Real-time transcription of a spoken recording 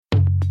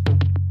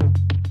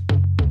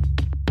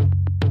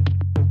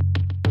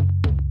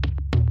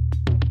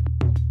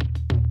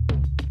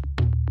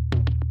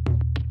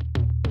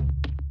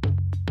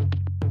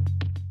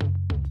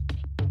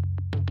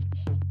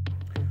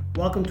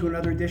Welcome to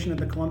another edition of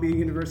the Columbia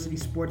University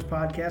Sports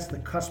Podcast, The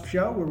Cusp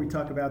Show, where we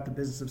talk about the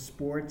business of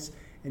sports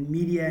and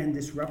media and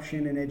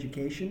disruption and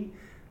education,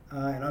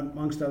 and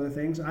amongst other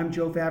things. I'm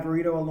Joe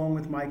Favorito, along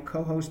with my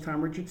co-host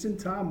Tom Richardson.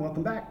 Tom,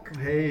 welcome back.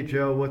 Hey,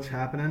 Joe, what's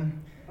happening?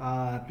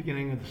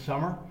 Beginning of the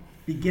summer.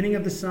 Beginning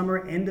of the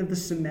summer, end of the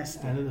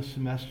semester. End of the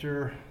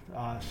semester,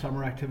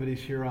 summer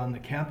activities here on the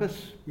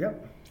campus.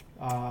 Yep.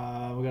 We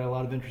got a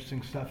lot of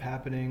interesting stuff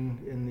happening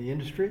in the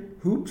industry.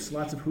 Hoops,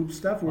 lots of hoop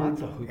stuff. We're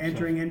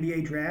entering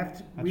NBA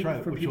draft week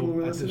for people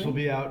who are listening. This will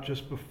be out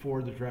just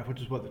before the draft,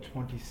 which is what, the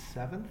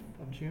 27th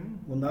of June?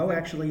 Well, no,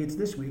 actually it's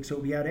this week, so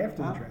it'll be out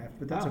after the draft,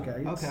 but that's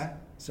okay. Okay.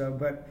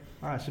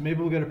 All right, so maybe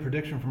we'll get a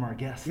prediction from our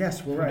guest.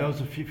 Yes, we're right. Who knows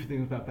a few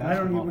things about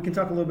basketball. We can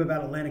talk a little bit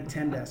about Atlantic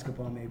 10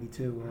 basketball maybe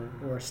too,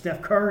 or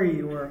Steph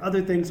Curry, or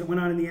other things that went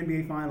on in the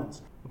NBA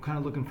Finals. I'm kind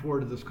of looking forward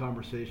to this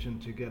conversation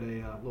to get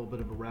a little bit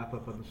of a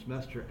wrap-up of the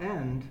semester,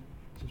 and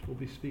since we'll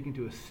be speaking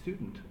to a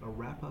student, a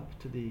wrap-up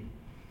to the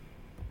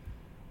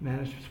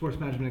sports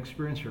management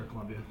experience here at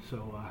Columbia,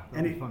 so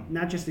that'll be fun.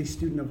 Not just a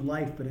student of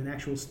life, but an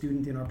actual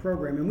student in our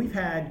program. And we've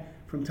had,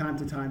 from time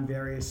to time,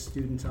 various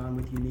students on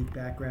with unique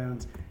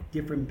backgrounds,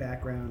 different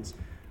backgrounds.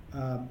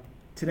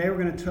 Today we're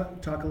going to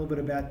talk a little bit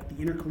about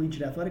the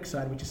intercollegiate athletic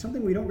side, which is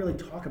something we don't really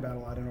talk about a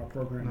lot in our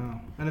program.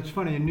 No. And it's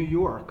funny, in New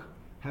York,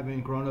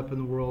 having grown up in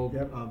the world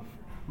of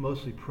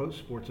mostly pro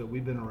sports that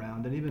we've been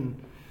around, and even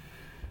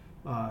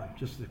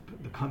just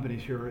the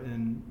companies here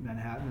in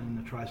Manhattan and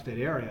the tri-state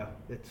area,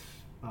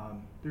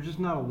 there's just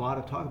not a lot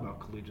of talk about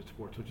collegiate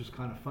sports, which is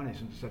kind of funny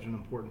since it's such an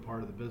important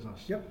part of the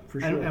business. Yep, for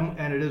sure.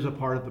 And it is a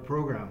part of the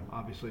program,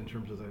 obviously, in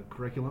terms of the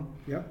curriculum.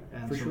 Yep,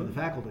 and for some sure. of the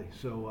faculty.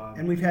 So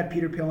and we've had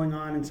Peter Pilling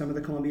on and some of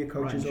the Columbia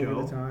coaches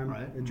over the time.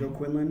 Right. Joe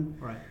Quinlan.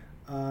 Right.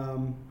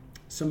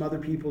 Some other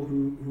people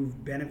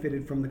who've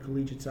benefited from the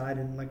collegiate side,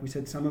 and like we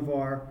said, some of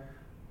our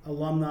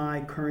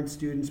alumni, current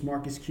students,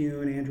 Marcus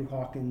Kuhn, Andrew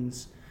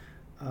Hawkins,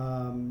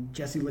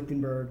 Jesse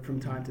Lichtenberg from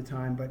time to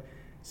time. But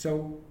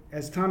so,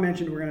 as Tom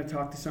mentioned, we're going to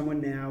talk to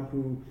someone now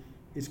who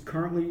is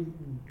currently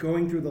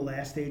going through the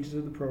last stages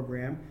of the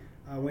program,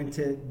 went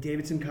to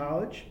Davidson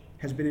College,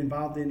 has been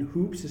involved in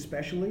hoops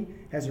especially,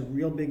 has a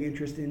real big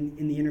interest in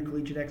the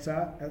intercollegiate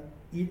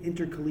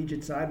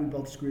side. We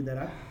both screwed that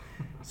up.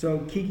 So,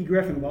 Kiki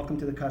Griffin, welcome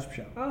to the Cusp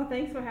Show. Oh,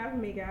 thanks for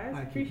having me, guys.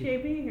 Hi,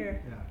 appreciate being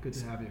here. Yeah, good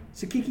to have you.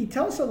 So, Kiki,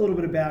 tell us a little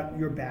bit about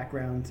your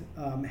background,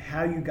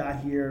 how you got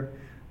here,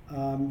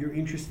 your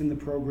interest in the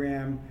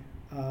program,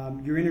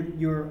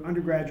 your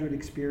undergraduate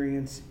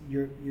experience,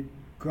 your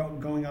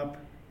going up,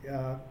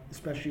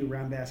 especially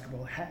around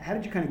basketball. How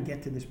did you kind of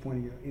get to this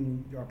point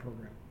in your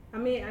program? I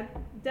mean, I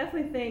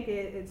definitely think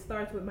it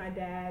starts with my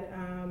dad.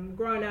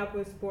 Growing up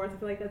with sports, I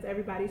feel like that's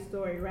everybody's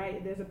story,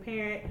 right? There's a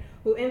parent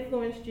who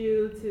influenced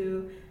you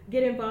to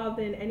get involved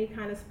in any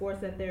kind of sports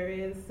that there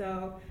is.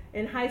 So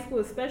in high school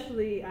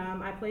especially,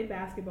 I played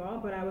basketball,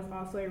 but I was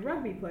also a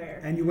rugby player.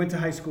 And you went to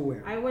high school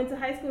where? I went to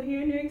high school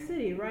here in New York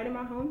City, right in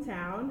my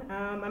hometown.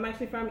 I'm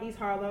actually from East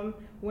Harlem,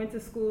 went to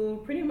school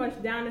pretty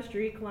much down the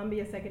street,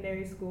 Columbia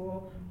Secondary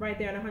School, right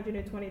there on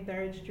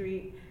 123rd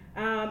Street.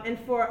 And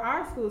for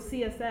our school,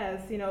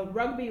 CSS,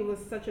 rugby was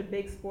such a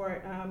big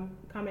sport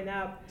coming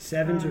up.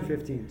 Sevens or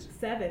 15s?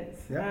 Sevens.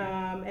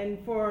 Yeah. And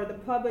for the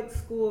public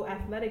school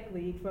athletic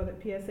league, for the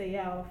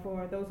PSAL,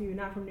 for those of you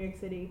not from New York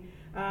City,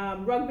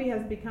 rugby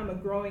has become a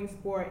growing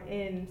sport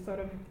in sort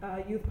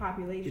of youth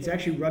population. It's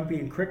actually rugby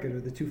and cricket are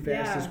the two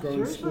fastest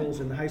growing schools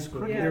in the high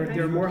school. Yeah,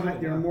 there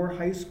are more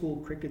high school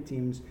cricket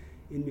teams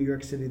in New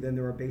York City than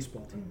there are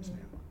baseball teams now.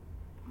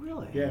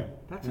 Really? Yeah.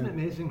 That's an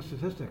amazing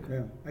statistic.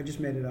 Yeah, I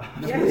just made it up.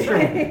 Yeah. It's true.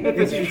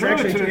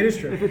 It is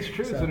true. If it's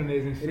true, it's an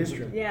amazing statistic.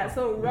 It is true. Yeah,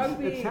 so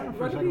rugby's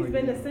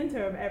been the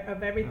center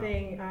of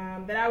everything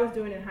that I was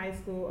doing in high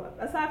school,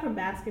 aside from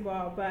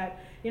basketball. But,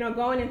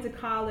 going into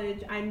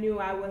college, I knew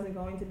I wasn't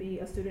going to be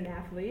a student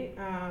athlete.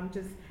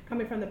 Just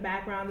coming from the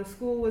background, the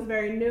school was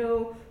very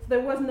new, so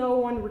there was no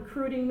one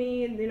recruiting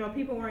me.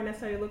 People weren't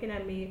necessarily looking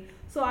at me.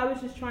 So I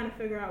was just trying to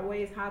figure out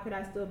ways, how could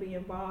I still be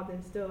involved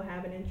and still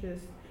have an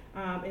interest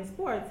in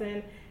sports.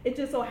 And it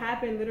just so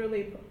happened,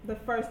 literally the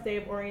first day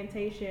of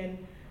orientation,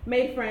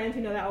 made friends.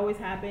 That always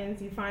happens.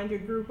 You find your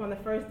group on the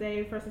first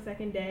day, first or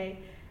second day,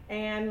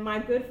 and my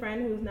good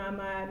friend, who's now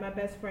my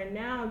best friend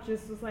now,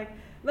 just was like,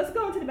 let's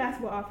go into the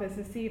basketball office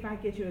and see if I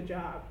can get you a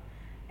job.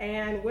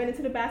 And went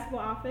into the basketball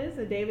office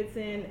at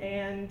Davidson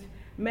and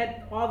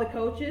met all the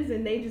coaches,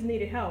 and they just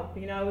needed help.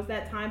 It was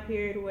that time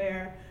period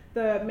where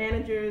the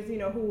managers,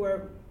 who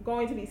were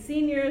going to be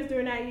seniors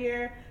during that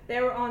year, they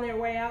were on their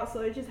way out,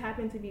 so it just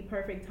happened to be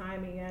perfect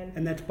timing.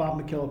 And that's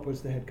Bob McKillop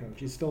was the head coach.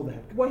 He's still the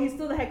head coach. Well, he's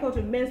still the head coach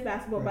of men's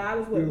basketball, Right. but I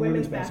was with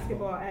women's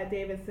basketball basketball at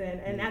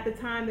Davidson. And at the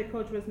time, the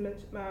coach was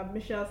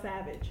Michelle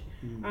Savage.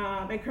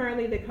 Mm-hmm. And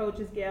currently the coach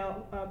is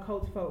Gail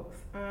Coates-Folks.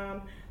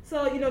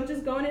 So,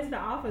 just going into the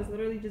office,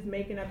 literally just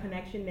making a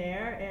connection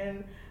there.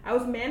 And I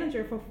was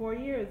manager for 4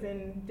 years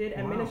and did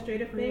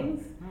administrative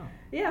things. Wow.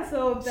 Yeah,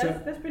 so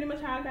that's pretty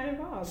much how I got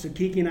involved. So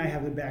Kiki and I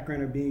have the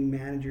background of being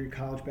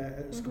college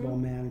basketball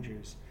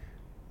managers.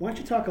 Why don't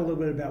you talk a little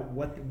bit about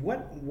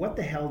what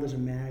the hell does a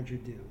manager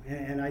do?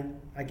 And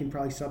I can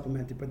probably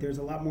supplement it, but there's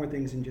a lot more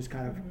things than just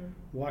kind of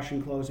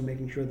washing clothes and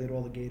making sure that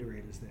all the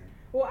Gatorade is there.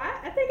 Well,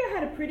 I think I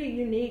had a pretty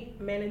unique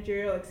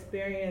managerial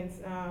experience.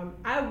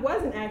 I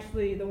wasn't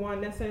actually the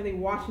one necessarily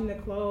washing the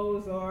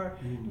clothes or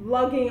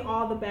lugging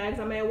all the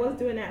bags. I mean, I was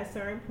doing that at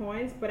certain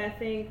points, but I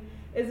think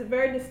it's a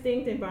very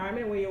distinct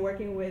environment where you're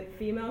working with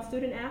female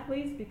student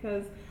athletes,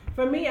 because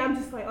for me, I'm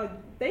just like, oh,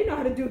 they know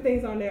how to do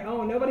things on their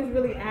own. Nobody's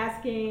really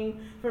asking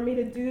for me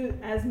to do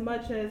as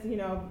much as,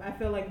 I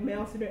feel like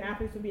male student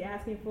athletes would be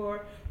asking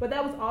for. But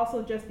that was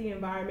also just the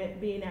environment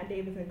being at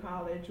Davidson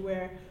College,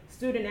 where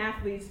student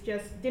athletes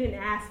just didn't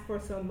ask for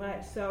so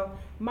much. So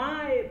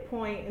my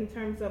point in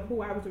terms of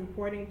who I was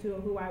reporting to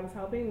and who I was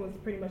helping was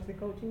pretty much the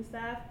coaching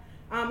staff,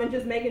 and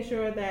just making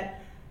sure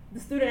that the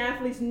student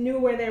athletes knew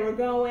where they were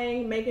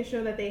going, making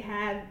sure that they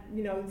had,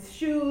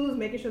 shoes,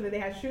 making sure that they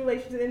had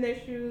shoelaces in their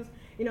shoes,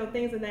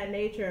 things of that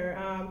nature.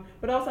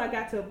 But also I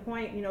got to a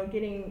point,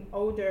 getting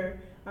older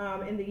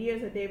in the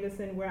years at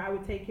Davidson, where I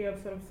would take care of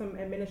some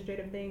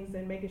administrative things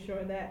and making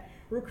sure that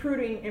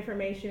recruiting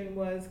information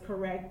was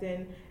correct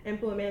and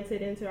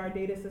implemented into our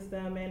data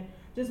system, and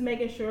just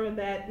making sure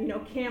that,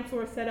 camps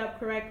were set up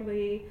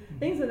correctly,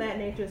 things of that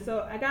nature.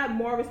 So I got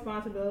more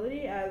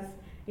responsibility as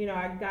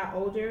I got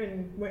older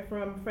and went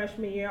from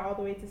freshman year all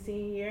the way to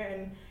senior year,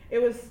 and it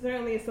was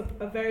certainly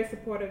a very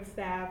supportive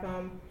staff,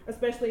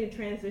 especially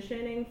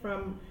transitioning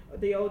from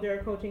the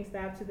older coaching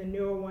staff to the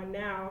newer one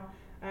now.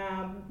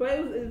 But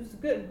it was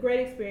a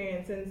great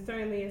experience, and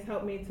certainly has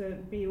helped me to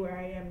be where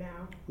I am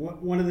now.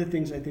 One of the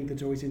things I think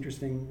that's always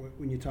interesting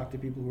when you talk to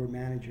people who are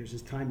managers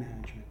is time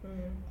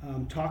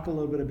management. Talk a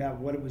little bit about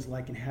what it was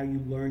like and how you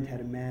learned how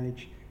to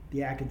manage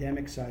the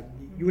academic side.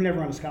 You were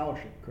never on a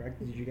scholarship, correct?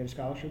 Did you get a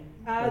scholarship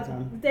at the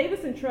time?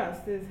 Davidson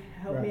Trust has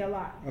helped me a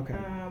lot. Okay.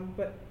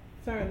 But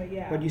certainly,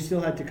 yeah. But you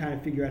still had to kind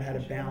of figure out how to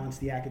balance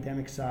the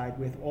academic side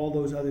with all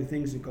those other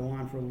things that go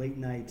on for late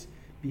nights,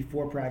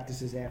 before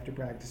practices, after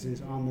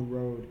practices, on the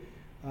road.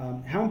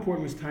 How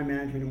important was time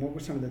management, and what were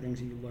some of the things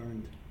that you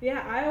learned?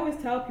 Yeah, I always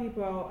tell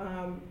people,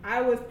 I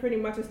was pretty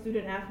much a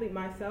student athlete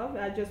myself.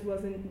 I just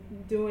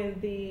wasn't doing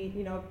the,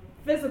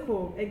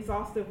 physical,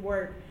 exhaustive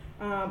work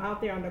out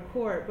there on the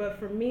court. But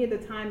for me, the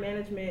time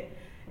management,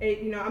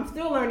 I'm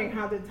still learning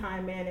how to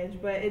time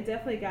manage, but it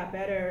definitely got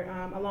better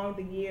along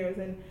the years.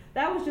 And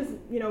that was just,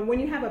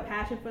 when you have a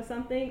passion for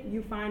something,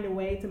 you find a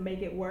way to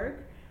make it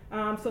work.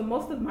 So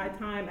most of my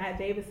time at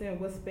Davidson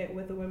was spent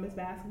with the women's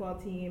basketball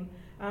team,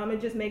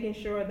 and just making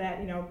sure that,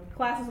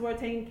 classes were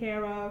taken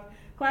care of.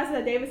 Classes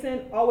at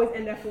Davidson always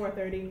end at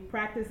 4:30.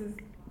 Practices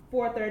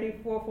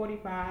 4:30,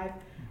 4:45.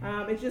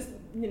 It's just,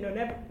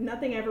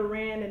 nothing ever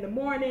ran in the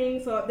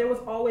morning, so there was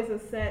always a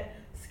set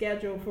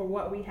schedule for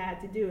what we had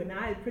to do, and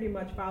I pretty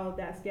much followed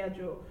that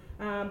schedule.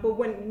 But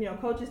when,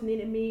 coaches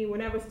needed me,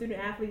 whenever student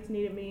athletes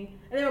needed me,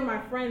 and they were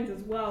my friends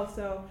as well,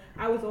 so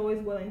I was always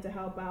willing to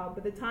help out.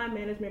 But the time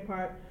management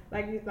part,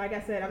 like I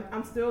said,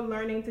 I'm still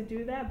learning to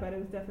do that, but it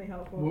was definitely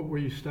helpful. What were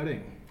you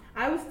studying?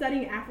 I was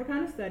studying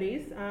Africana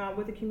Studies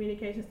with a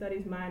Communication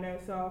Studies minor,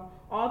 so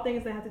all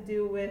things that have to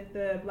do with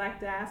the Black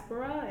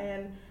diaspora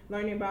and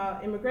learning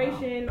about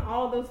immigration,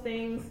 all of those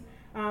things,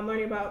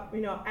 learning about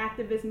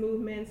activist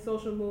movements,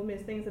 social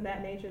movements, things of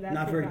that nature. That's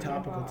not very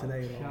topical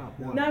today at all.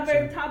 No. Not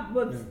very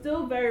but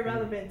still very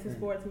relevant to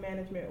sports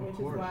management, which is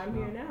why I'm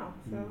here now.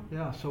 So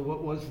yeah. So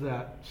what was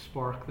that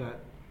spark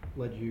that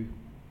led you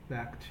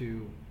back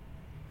to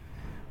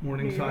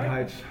Morningside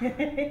Heights?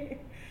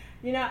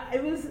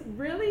 It was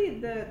really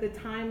the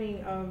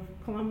timing of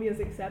Columbia's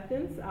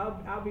acceptance.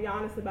 I'll be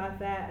honest about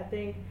that. I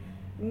think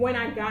when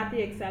I got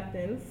the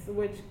acceptance,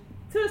 which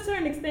to a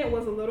certain extent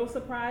was a little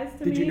surprise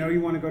to me. Did you know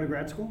you want to go to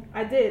grad school?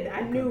 I did.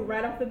 I knew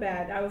right off the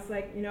bat. I was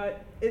like,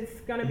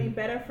 it's going to be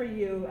better for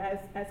you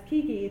as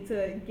Kiki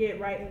to get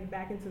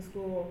back into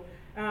school.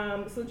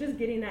 So just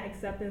getting that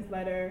acceptance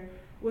letter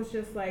was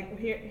just like,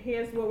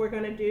 here's what we're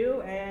going to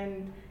do,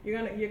 and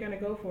you're gonna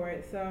go for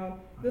it. So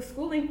the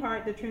schooling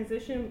part, the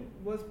transition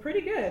was pretty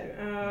good.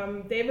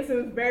 Davidson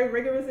was a very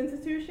rigorous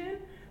institution,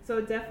 so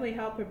it definitely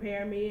helped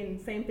prepare me,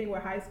 and same thing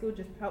with high school,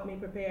 just helped me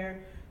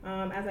prepare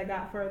as I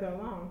got further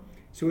along.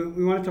 So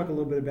we want to talk a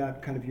little bit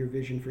about kind of your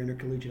vision for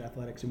intercollegiate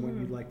athletics and what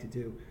you'd like to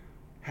do.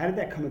 How did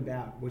that come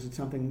about? Was it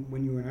something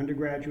when you were an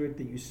undergraduate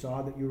that you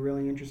saw that you were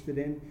really interested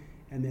in?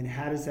 And then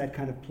how does that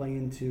kind of play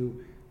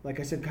into,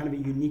 like I said, kind of a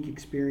unique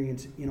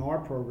experience in our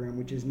program,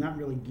 which is not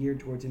really geared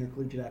towards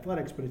intercollegiate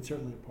athletics, but it's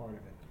certainly a part of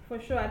it?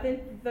 For sure. I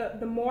think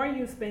the more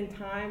you spend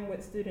time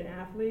with student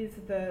athletes,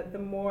 the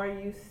more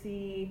you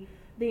see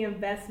the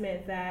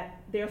investment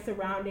that their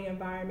surrounding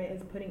environment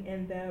is putting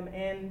in them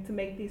and to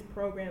make these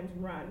programs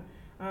run.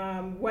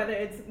 Whether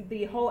it's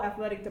the whole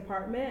athletic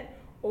department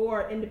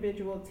or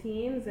individual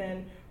teams.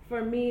 And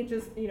for me,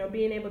 just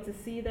being able to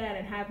see that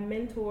and have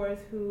mentors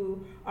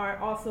who are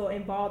also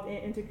involved in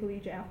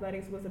intercollegiate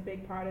athletics was a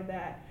big part of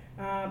that.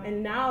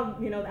 And now,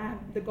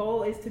 the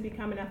goal is to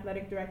become an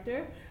athletic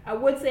director. I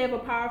would say of a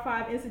Power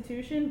 5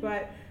 institution,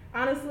 but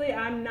honestly,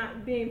 I'm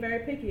not being very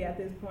picky at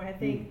this point. I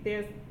think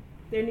there's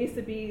there needs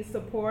to be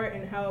support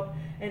and help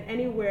and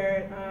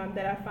anywhere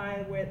that I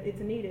find where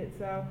it's needed.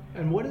 So.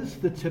 And what is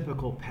the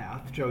typical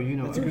path, Joe?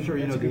 I'm sure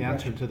you know the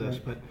answer to this,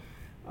 but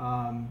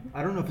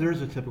I don't know if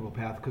there's a typical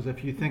path, because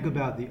if you think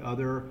about the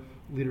other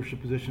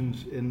leadership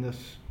positions in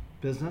this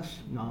business,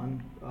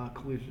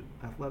 non-collegiate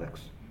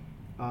athletics,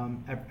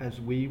 as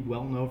we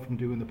well know from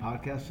doing the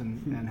podcast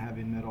and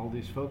having met all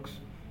these folks,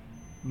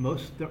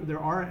 there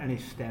aren't any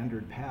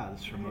standard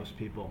paths for most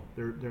people.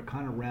 They're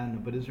kind of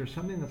random. But is there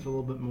something that's a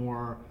little bit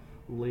more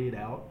laid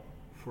out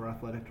for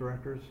athletic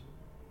directors?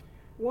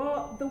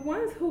 Well, the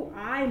ones who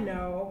I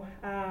know,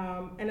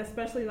 and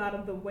especially a lot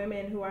of the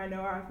women who I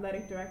know are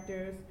athletic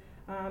directors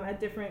at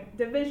different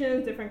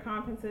divisions, different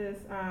conferences,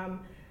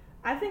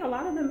 I think a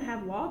lot of them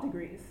have law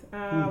degrees,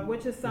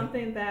 which is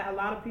something that a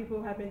lot of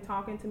people have been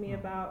talking to me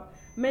about,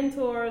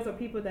 mentors or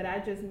people that I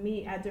just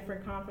meet at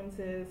different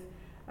conferences.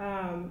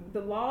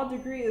 The law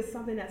degree is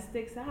something that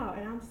sticks out,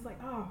 and I'm just like,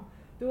 oh,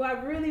 do I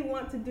really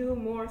want to do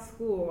more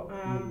school?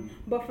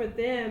 But for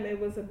them, it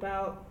was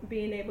about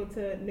being able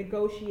to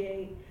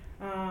negotiate,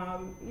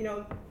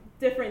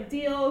 different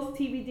deals,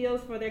 TV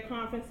deals for their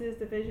conferences,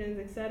 divisions,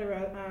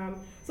 etc.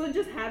 So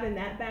just having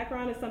that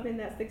background is something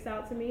that sticks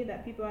out to me,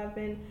 that people have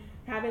been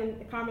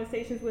having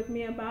conversations with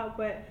me about,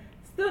 but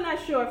still not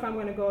sure if I'm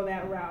going to go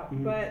that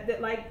route. But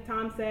like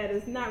Tom said,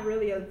 it's not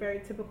really a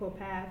very typical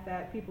path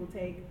that people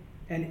take.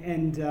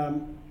 And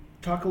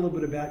talk a little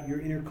bit about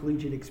your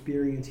intercollegiate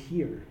experience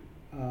here.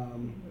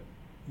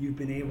 You've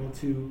been able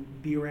to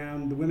be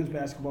around the women's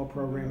basketball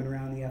program and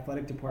around the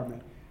athletic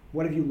department.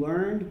 What have you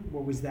learned?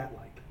 What was that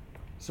like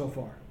so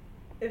far?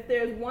 If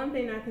there's one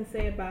thing I can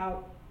say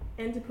about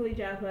intercollegiate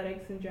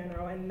athletics in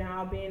general, and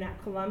now being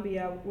at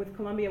Columbia with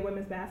Columbia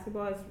women's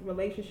basketball, is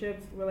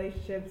relationships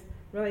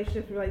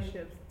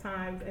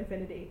times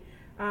infinity.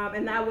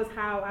 And that was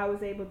how I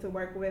was able to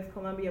work with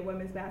Columbia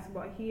women's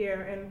basketball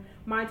here. And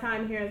my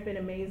time here has been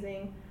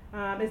amazing.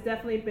 It's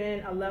definitely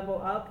been a level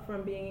up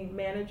from being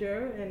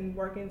manager and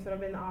working sort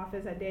of in the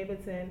office at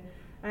Davidson.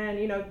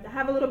 And,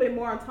 have a little bit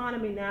more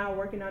autonomy now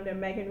working under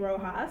Megan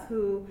Rojas,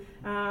 who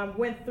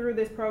went through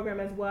this program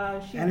as well.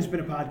 And has been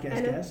a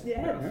podcast guest.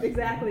 Yeah,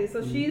 exactly.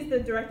 So she's the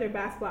director of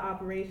basketball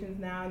operations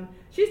now, and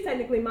she's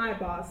technically my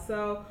boss.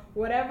 So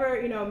whatever,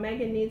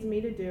 Megan needs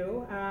me to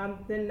do,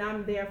 then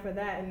I'm there for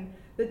that. And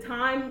the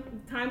time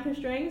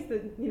constraints, the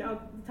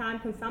time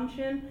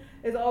consumption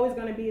is always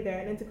going to be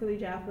there in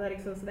intercollegiate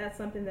athletics. So that's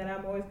something that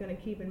I'm always going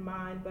to keep in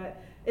mind. But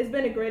it's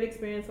been a great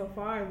experience so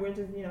far, and we're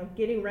just,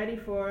 getting ready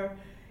for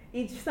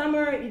each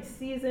summer, each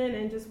season,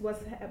 and just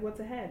what's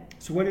ahead.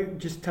 So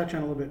just touch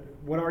on a little bit,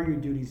 what are your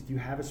duties? Do you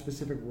have a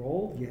specific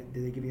role?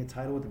 Do they give you a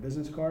title with a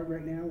business card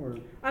right now? Or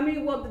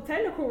the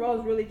technical role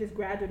is really just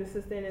graduate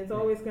assistant. It's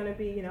always going to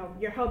be,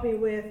 you're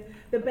helping with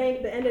the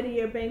end of the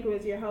year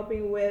banquets, you're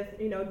helping with,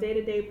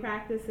 day-to-day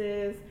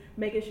practices,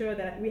 making sure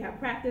that we have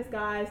practice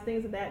guides,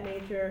 things of that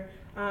nature.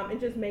 And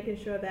just making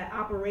sure that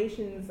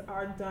operations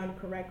are done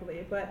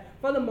correctly. But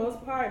for the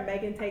most part,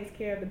 Megan takes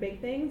care of the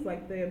big things,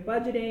 like the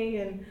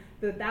budgeting and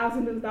the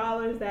thousands of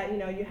dollars that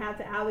you have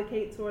to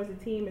allocate towards the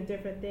team and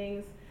different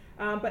things.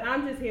 But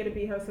I'm just here to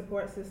be her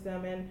support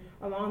system, and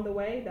along the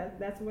way,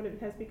 that's what it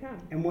has become.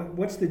 And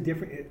what's the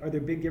difference? Are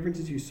there big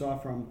differences you saw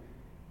from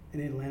an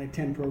Atlantic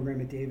 10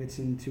 program at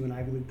Davidson to an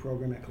Ivy League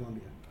program at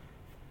Columbia?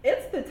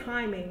 It's the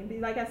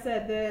timing. Like I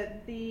said,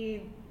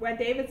 the at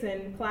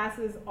Davidson,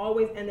 classes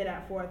always ended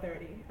at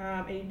 4:30,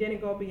 and you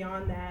didn't go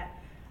beyond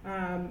that.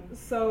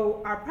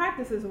 So our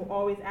practices were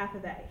always after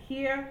that.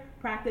 Here,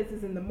 practice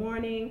is in the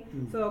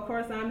morning. So of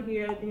course I'm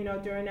here,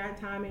 during that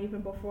time and even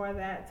before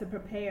that to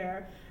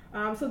prepare.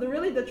 So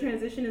the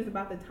transition is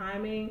about the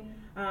timing,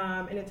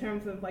 and in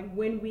terms of like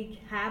when we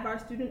have our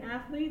student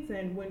athletes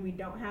and when we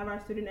don't have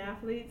our student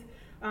athletes.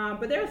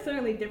 But there are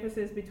certainly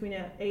differences between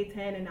an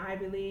A10 and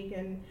Ivy League,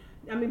 and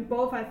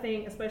both, I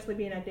think, especially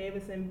being at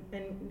Davidson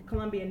and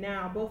Columbia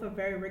now, both are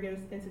very rigorous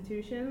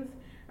institutions,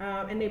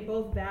 and they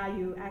both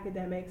value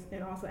academics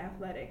and also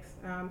athletics.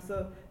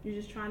 So you're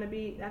just trying to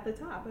be at the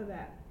top of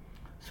that.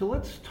 So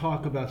let's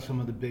talk about some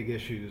of the big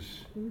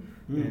issues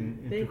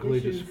in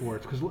intercollegiate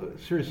sports, because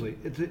seriously,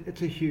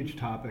 it's a huge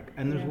topic,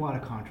 and there's a lot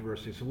of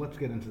controversy. So let's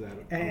get into that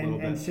a little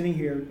bit. And sitting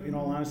here, in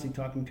all honesty,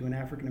 talking to an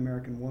African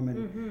American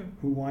woman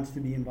who wants to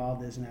be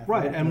involved as an athlete,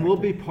 right? And we'll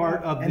be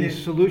part of the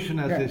solution,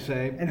 as they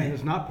say, and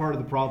it's not part of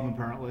the problem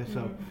apparently.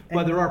 So,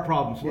 but there are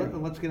problems. So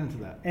let's get into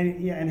that.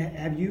 And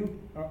have you?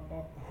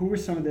 Who are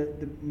some of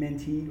the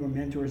mentee or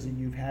mentors that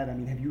you've had?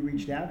 Have you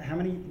reached out? How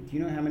many? Do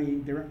you know how many?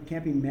 There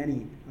can't be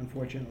many,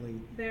 unfortunately.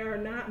 There are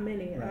not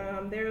many.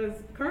 Right. There is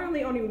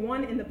currently only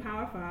one in the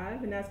Power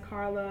Five, and that's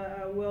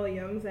Carla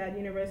Williams at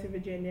University of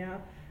Virginia.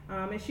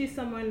 And she's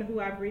someone who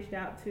I've reached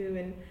out to,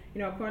 and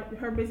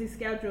her busy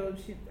schedule.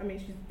 She's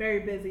very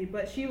busy,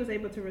 but she was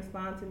able to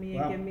respond to me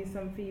and give me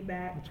some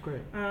feedback. That's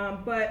great.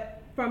 But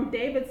from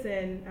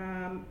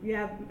Davidson, you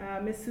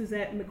have Miss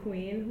Suzette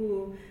McQueen,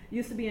 who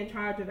used to be in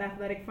charge of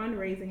athletic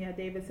fundraising at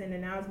Davidson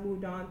and now has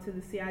moved on to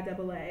the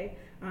CIAA.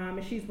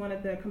 And she's one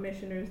of the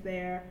commissioners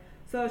there.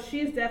 So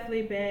she's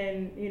definitely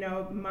been,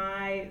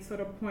 my sort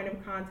of point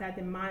of contact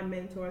and my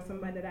mentor,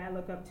 somebody that I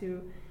look up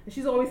to. And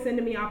she's always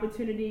sending me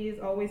opportunities,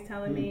 always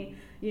telling me,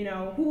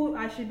 who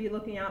I should be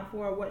looking out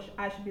for, what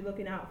I should be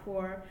looking out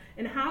for,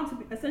 and how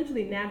to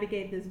essentially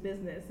navigate this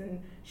business. And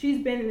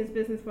she's been in this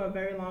business for a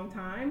very long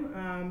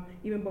time,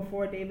 even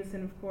before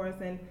Davidson, of course.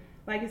 And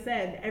like I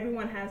said,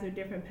 everyone has their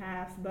different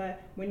paths,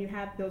 but when you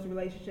have those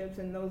relationships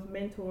and those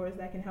mentors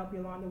that can help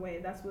you along the way,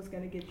 that's what's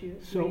going to get you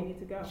where you need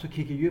to go. So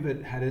Kiki, you've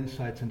had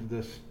insights into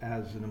this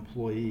as an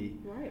employee,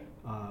 right?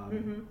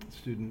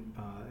 Student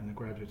and a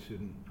graduate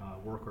student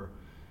worker,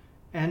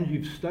 and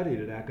you've studied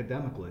it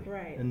academically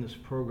in this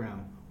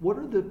program. What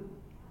are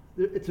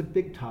it's a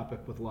big topic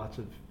with lots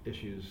of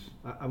issues.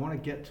 I want to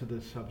get to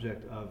the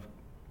subject of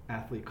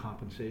athlete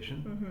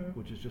compensation,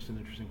 which is just an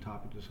interesting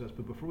topic to discuss.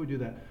 But before we do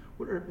that,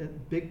 what are in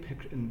big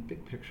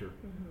picture,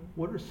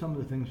 what are some of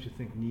the things you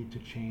think need to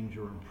change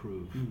or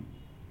improve?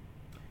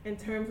 In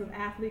terms of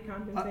athlete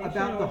compensation,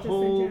 about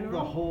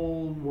the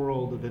whole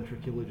world of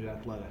intercollegiate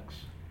athletics.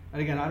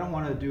 And again, I don't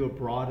want to do a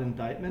broad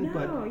indictment,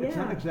 but it's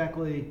not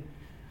exactly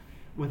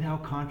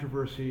without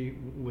controversy,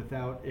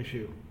 without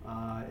issue,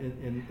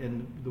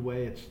 in the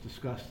way it's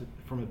discussed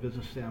from a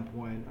business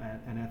standpoint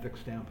and ethics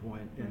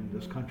standpoint in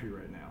this country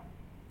right now.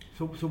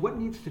 So what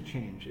needs to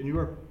change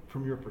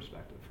from your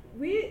perspective?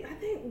 I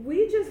think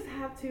we just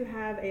have to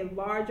have a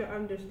larger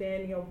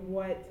understanding of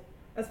what,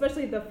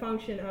 especially the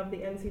function of the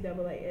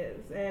NCAA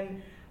is.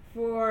 And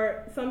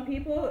for some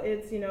people,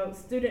 it's,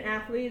 student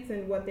athletes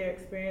and what their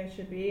experience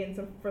should be. And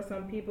for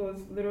some people,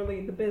 it's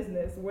literally the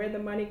business, where the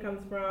money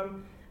comes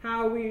from,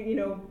 how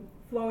we,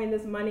 flowing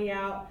this money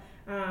out,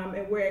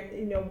 and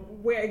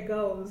where it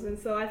goes. And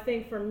so I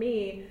think for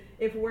me,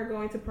 if we're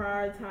going to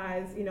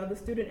prioritize, the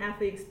student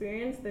athlete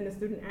experience, then the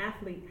student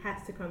athlete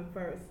has to come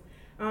first.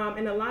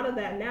 And a lot of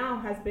that now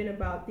has been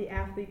about the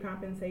athlete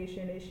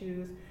compensation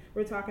issues.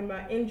 We're talking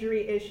about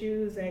injury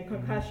issues and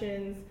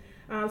concussions.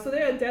 So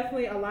there are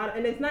definitely a lot,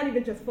 and it's not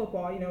even just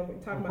football, we're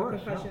talking about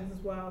concussions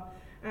as well.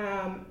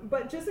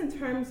 But just in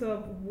terms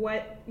of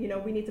what,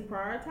 we need to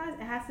prioritize,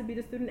 it has to be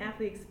the student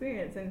athlete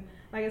experience. And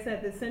like I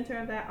said, the center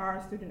of that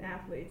are student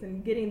athletes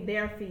and getting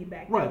their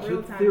feedback. Right,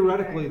 so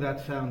theoretically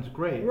that sounds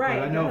great. Right,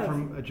 but I know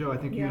from Joe, I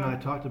think you and I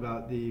talked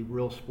about the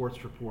Real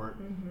Sports Report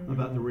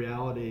about the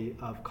reality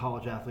of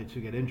college athletes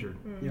who get injured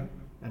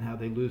and how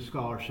they lose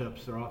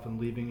scholarships. They're often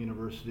leaving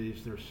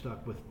universities. They're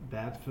stuck with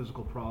bad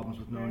physical problems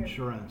with no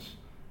insurance,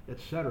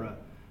 etc.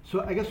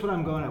 So I guess what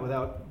I'm going at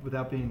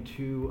without being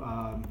too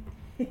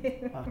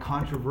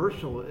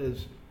controversial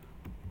is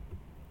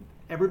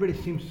everybody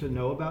seems to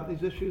know about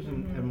these issues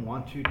and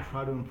want to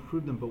try to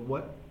improve them, but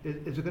what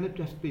is it going to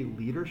just be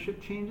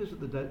leadership changes at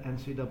the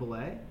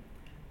NCAA?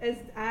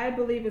 I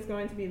believe it's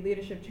going to be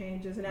leadership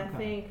changes, and I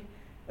think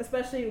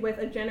especially with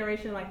a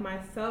generation like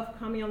myself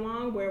coming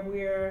along where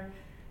we're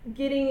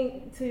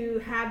getting to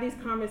have these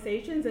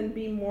conversations and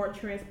be more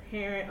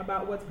transparent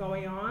about what's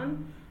going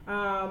on.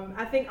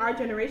 I think our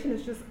generation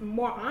is just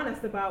more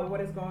honest about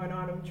what is going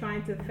on and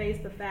trying to face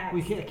the facts.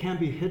 It can't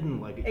be hidden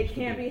like it used to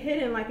be. It can't be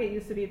hidden like it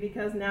used to be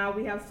because now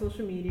we have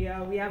social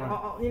media. We have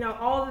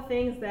all the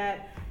things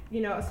that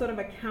sort of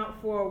account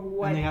for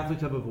what. And the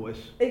athletes have a voice.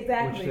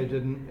 Exactly. Which they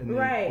didn't in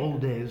the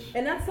old days.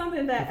 And that's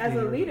something that as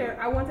a leader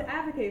I want to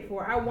advocate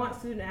for. I want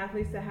student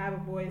athletes to have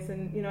a voice,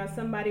 and as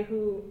somebody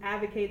who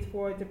advocates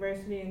for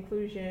diversity,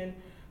 inclusion,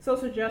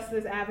 social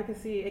justice,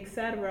 advocacy,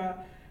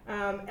 etc.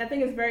 I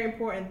think it's very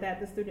important that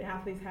the student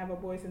athletes have a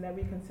voice and that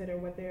we consider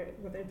what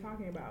they're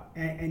talking about.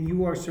 And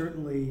you are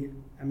certainly,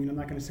 I'm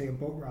not going to say a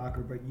boat rocker,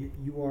 but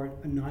you are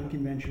a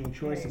non-conventional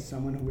choice as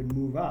someone who would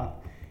move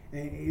up.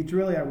 And it's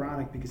really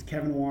ironic because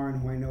Kevin Warren,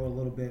 who I know a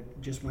little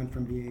bit, just went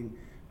from being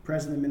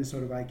president of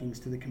Minnesota Vikings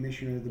to the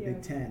commissioner of the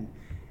Big Ten.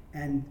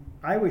 And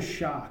I was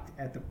shocked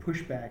at the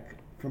pushback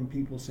from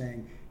people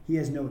saying he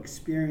has no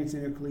experience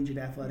in intercollegiate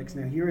athletics.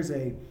 Now here is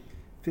a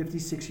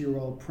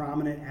 56-year-old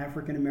prominent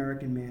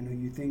African-American man who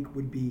you think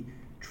would be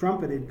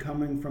trumpeted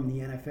coming from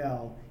the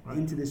NFL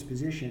into this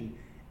position.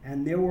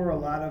 And there were a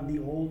lot of the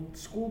old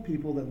school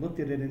people that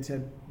looked at it and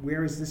said,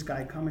 where is this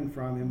guy coming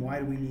from and why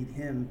do we need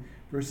him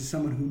versus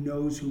someone who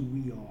knows who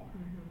we are?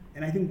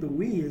 And I think the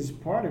we is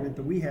part of it.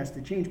 The we has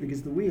to change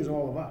because the we is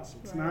all of us.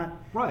 It's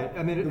not... Right.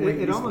 I mean,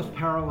 it almost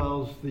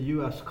parallels the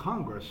U.S.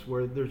 Congress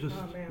where there's just,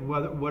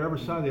 whatever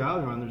side of the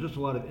aisle you're on, there's just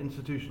a lot of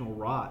institutional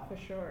rot. For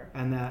sure.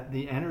 And that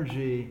the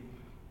energy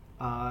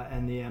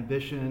and the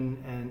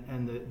ambition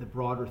and the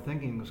broader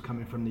thinking is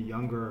coming from the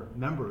younger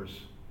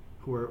members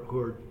who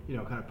are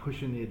kind of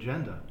pushing the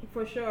agenda.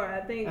 For sure, I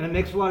think. And it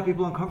makes a lot of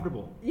people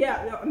uncomfortable.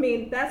 Yeah, I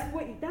mean that's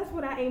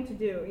what I aim to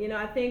do.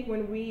 I think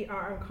when we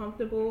are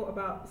uncomfortable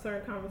about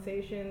certain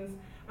conversations,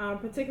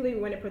 particularly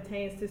when it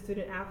pertains to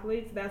student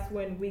athletes, that's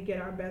when we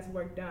get our best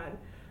work done.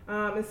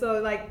 And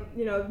so,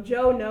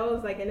 Joe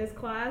knows, in his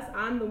class,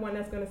 I'm the one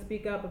that's going to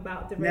speak up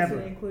about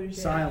diversity and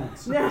inclusion.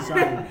 Silence.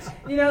 Silence.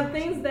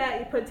 Things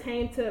that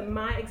pertain to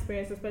my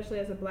experience, especially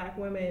as a black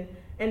woman,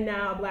 and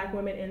now black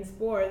women in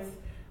sports.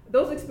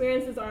 those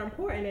experiences are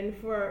important, and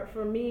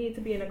for me to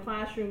be in a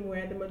classroom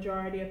where the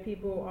majority of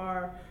people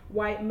are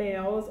white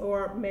males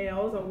or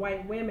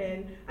white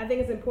women, I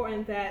think it's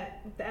important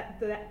that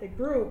the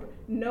group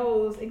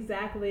knows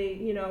exactly,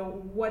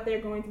 what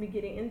they're going to be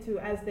getting into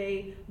as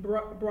they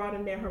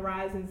broaden their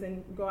horizons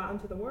and go out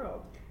into the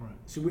world. Right.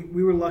 So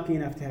we were lucky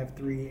enough to have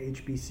 3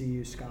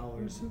 HBCU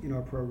scholars in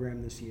our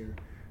program this year.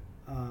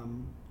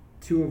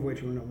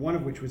 One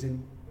of which was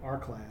in our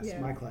class,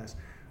 my class.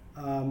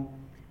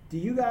 Do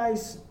you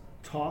guys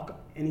talk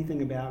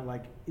anything about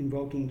like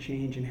invoking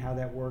change and how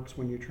that works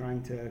when you're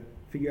trying to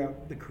figure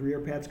out the career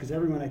paths? Because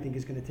everyone, I think,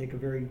 is going to take a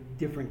very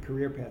different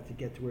career path to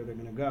get to where they're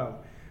going to go.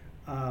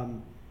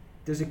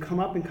 Does it come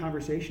up in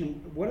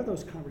conversation? What are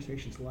those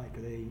conversations like?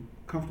 Are they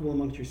comfortable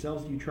amongst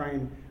yourselves? Do you try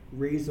and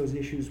raise those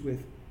issues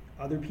with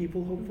other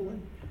people, hopefully?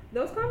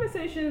 Those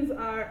conversations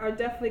are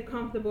definitely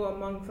comfortable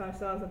amongst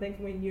ourselves. I think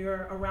when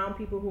you're around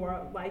people who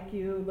are like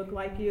you, look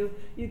like you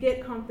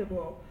get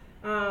comfortable.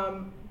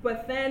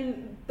 But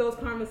then those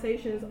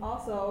conversations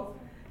also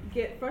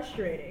get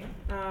frustrating,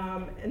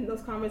 and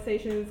those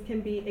conversations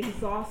can be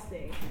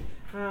exhausting.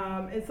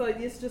 And so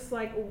it's just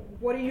like,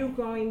 what are you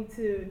going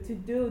to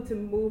do to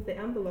move the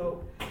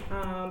envelope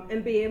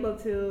and be able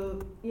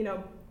to,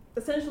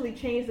 essentially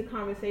change the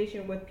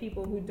conversation with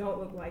people who don't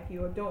look like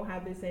you or don't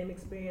have the same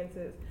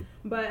experiences.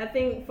 But I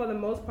think for the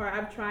most part,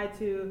 I've tried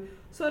to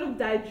sort of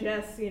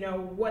digest,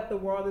 what the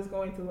world is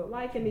going to look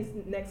like in these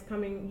next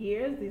coming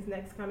years, these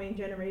next coming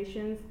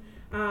generations.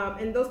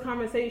 And those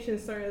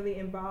conversations certainly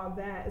involve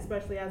that,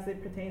 especially as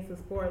it pertains to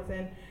sports.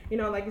 And,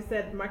 like you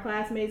said, my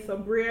classmates, so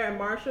Breer and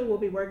Marshall, will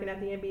be working at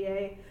the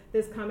NBA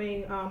this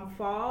coming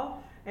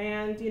fall.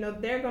 And,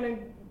 they're going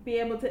to be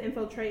able to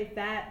infiltrate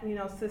that,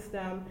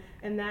 system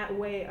and that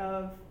way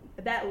of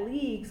that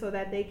league so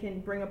that they can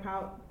bring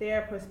about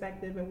their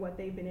perspective and what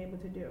they've been able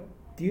to do.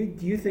 Do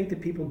you think that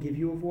people give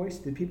you a voice?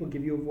 Did people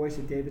give you a voice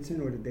at Davidson,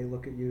 or did they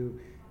look at you,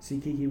 see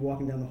Kiki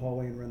walking down the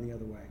hallway and run the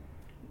other way?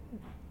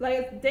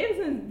 Like,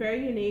 Davidson is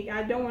very unique.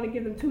 I don't want to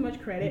give them too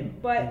much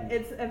credit, but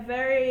it's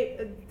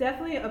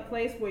definitely a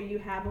place where you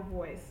have a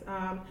voice.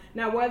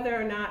 Now, whether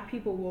or not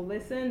people will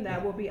listen,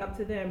 that will be up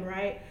to them,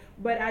 right?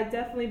 But I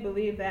definitely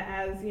believe that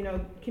as,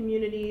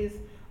 communities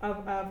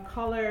of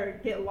color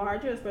get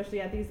larger,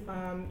 especially at these,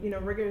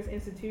 rigorous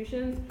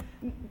institutions,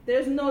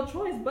 there's no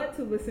choice but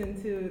to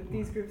listen to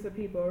these groups of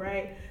people,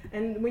 right?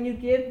 And when you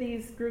give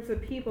these groups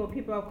of people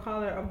of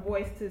color, a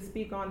voice to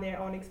speak on their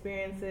own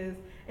experiences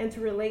and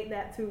to relate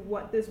that to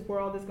what this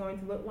world is going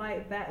to look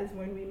like, that is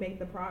when we make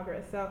the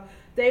progress. So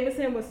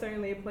Davidson was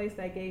certainly a place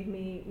that gave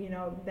me,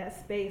 that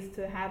space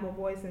to have a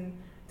voice and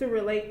to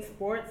relate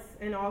sports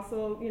and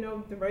also,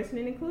 diversity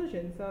and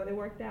inclusion. So it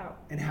worked out.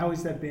 And how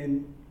has that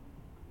been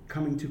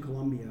coming to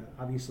Columbia?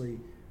 Obviously,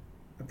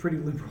 a pretty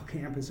liberal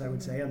campus, I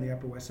would say, on the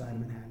Upper West Side of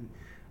Manhattan.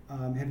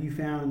 Have you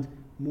found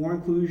more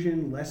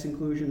inclusion, less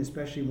inclusion,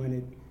 especially when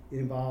it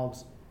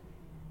involves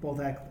both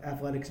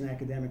athletics and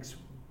academics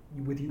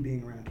with you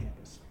being around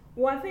campus?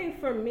 Well, I think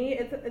for me,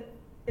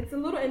 it's a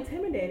little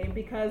intimidating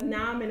because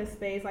now I'm in a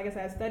space, like I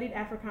said, I studied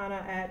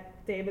Africana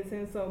at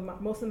Davidson, so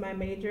most of my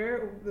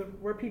major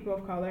were people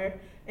of color,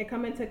 and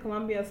coming to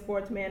Columbia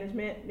Sports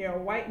Management, there are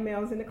white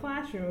males in the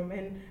classroom,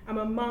 and I'm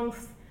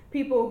amongst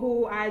people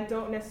who I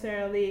don't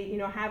necessarily,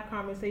 have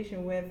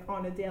conversation with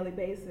on a daily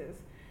basis.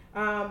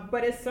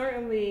 But it's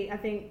certainly, I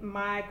think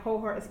my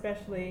cohort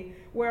especially,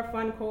 we're a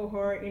fun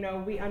cohort,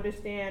 we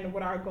understand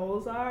what our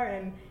goals are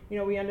and,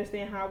 we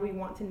understand how we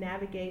want to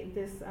navigate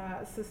this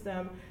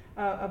system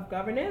of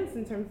governance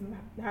in terms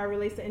of how it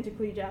relates to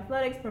intercollegiate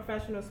athletics,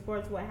 professional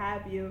sports, what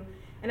have you.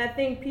 And I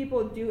think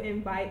people do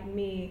invite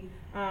me,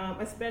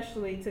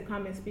 especially to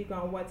come and speak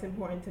on what's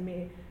important to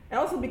me. And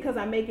also because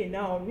I make it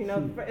known,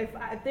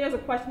 if there's a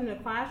question in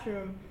the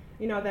classroom,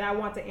 that I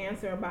want to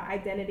answer about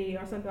identity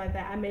or something like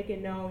that, I make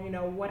it known,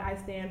 what I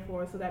stand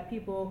for so that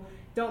people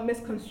don't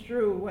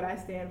misconstrue what I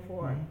stand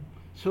for. Mm-hmm.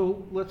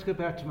 So let's get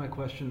back to my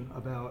question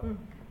about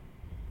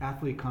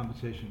athlete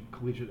compensation,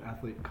 collegiate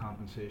athlete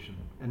compensation.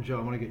 And Joe,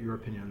 I want to get your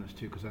opinion on this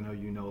too, because I know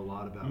you know a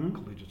lot about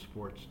collegiate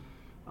sports.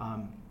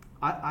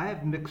 I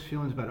have mixed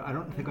feelings about it. I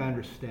don't think I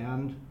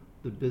understand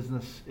the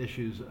business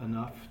issues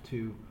enough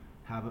to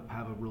have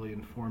a really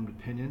informed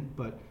opinion,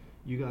 but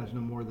you guys know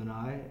more than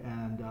I,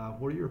 and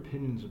what are your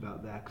opinions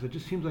about that? Because it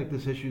just seems like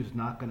this issue is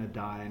not going to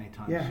die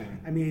anytime soon.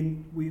 Yeah, I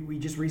mean, we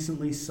just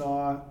recently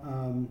saw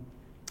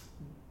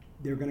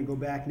they're going to go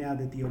back now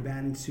that the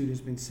O'Bannon suit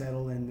has been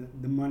settled and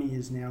the money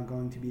is now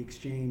going to be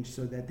exchanged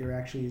so that there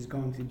actually is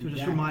going to be. So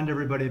just remind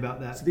everybody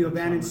about that. So the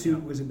O'Bannon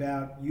suit was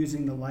about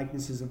using the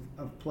likenesses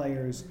of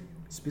players,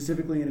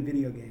 specifically in a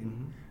video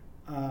game,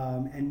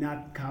 and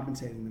not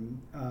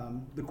compensating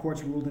them. The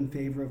courts ruled in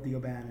favor of the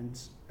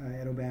O'Bannons,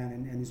 Ed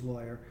O'Bannon and his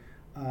lawyer.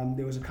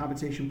 There was a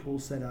compensation pool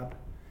set up,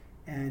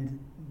 and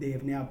they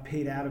have now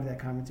paid out of that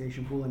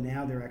compensation pool, and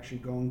now they're actually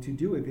going to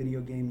do a video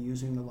game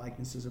using the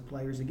likenesses of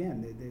players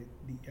again.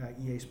 The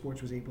EA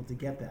Sports was able to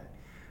get that.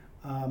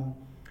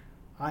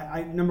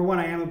 Number one,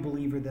 I am a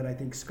believer that I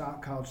think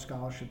college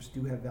scholarships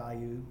do have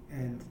value,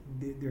 and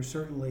they're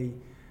certainly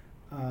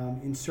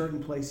In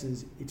certain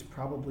places, it's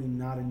probably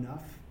not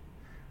enough.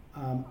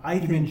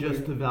 You mean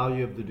just the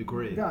value of the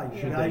degree?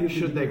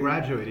 Should they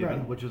graduate even,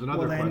 right. Which is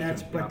another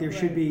question. But there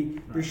should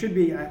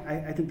be.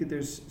 I think that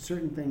there's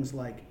certain things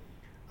like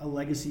a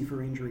legacy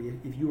for injury.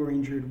 If you are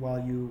injured while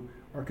you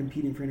are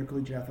competing for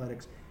intercollegiate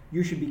athletics,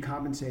 you should be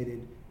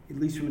compensated, at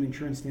least from an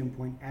insurance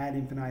standpoint, ad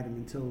infinitum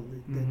until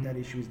that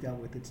issue is dealt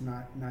with. It's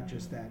not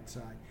just that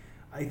side.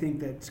 I think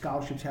that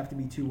scholarships have to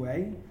be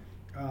two-way.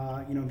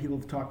 People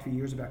have talked for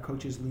years about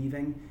coaches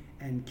leaving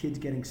and kids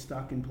getting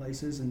stuck in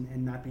places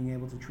and not being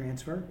able to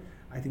transfer.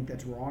 I think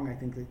that's wrong. I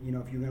think that,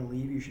 if you're going to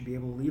leave, you should be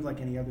able to leave like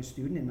any other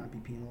student and not be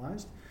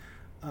penalized.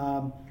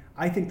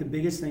 I think the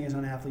biggest thing is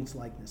on athletes'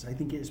 likeness. I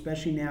think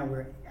especially now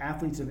where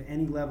athletes of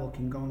any level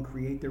can go and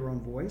create their own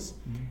voice.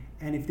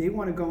 And if they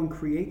want to go and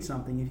create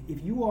something,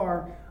 if you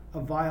are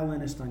a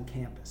violinist on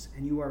campus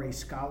and you are a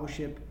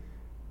scholarship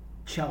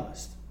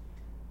cellist,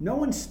 no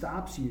one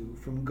stops you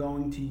from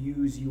going to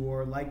use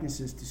your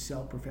likenesses to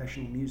sell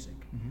professional music.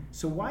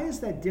 So why is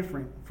that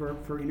different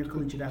for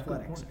intercollegiate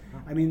athletics?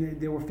 I mean,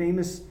 there were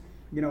famous,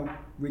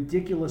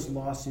 ridiculous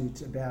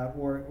lawsuits about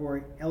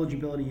or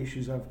eligibility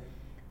issues of.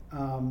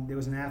 There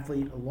was an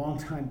athlete, a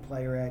longtime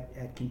player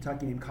at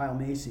Kentucky named Kyle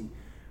Macy,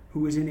 who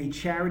was in a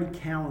charity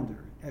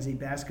calendar as a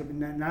basketball,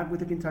 not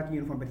with a Kentucky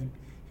uniform, but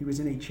he was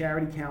in a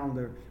charity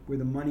calendar where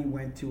the money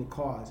went to a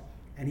cause,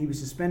 and he was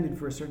suspended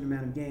for a certain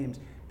amount of games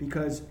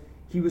because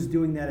he was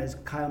doing that as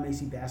Kyle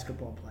Macy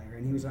basketball player,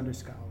 and he was under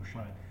scholarship.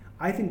 Right.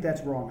 I think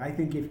that's wrong. I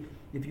think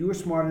if you were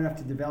smart enough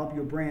to develop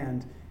your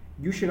brand,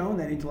 you should own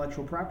that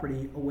intellectual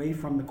property away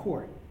from the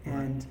court,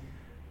 and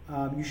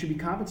you should be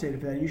compensated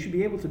for that. And you should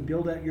be able to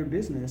build out your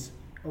business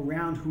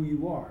around who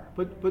you are.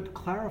 But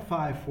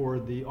clarify for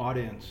the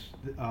audience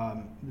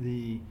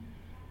the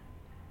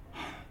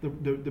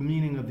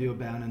meaning of the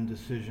O'Bannon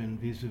decision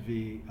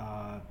vis-a-vis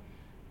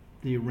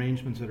the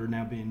arrangements that are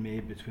now being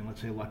made between,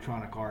 let's say,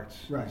 Electronic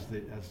Arts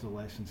as the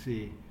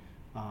licensee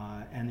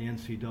and the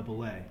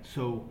NCAA.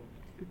 So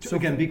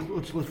again,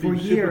 let's be super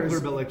clear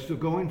about so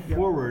going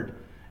forward,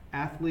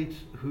 athletes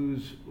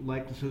whose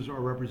likenesses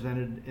are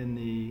represented in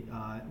the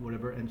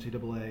whatever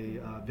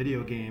NCAA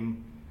video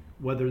game,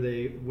 whether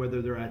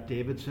they're at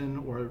Davidson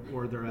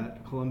or they're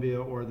at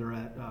Columbia or they're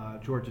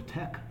at Georgia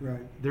Tech,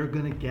 they're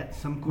going to get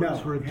some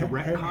sort of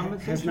direct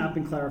compensation. Has not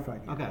been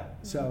clarified yet. Okay.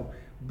 So,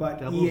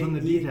 but Devil's in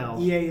the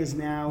details. EA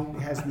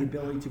has the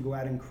ability to go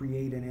out and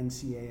create an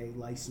NCAA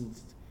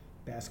licensed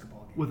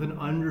basketball game with an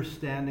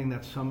understanding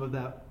that some of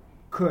that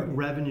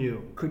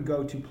revenue could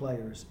go to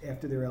players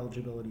after their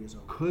eligibility is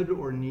over. Could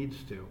or needs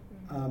to.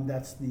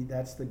 That's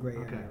the gray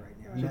area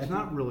right now. So it's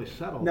not really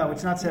settled. No,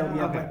 it's not settled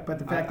yet. But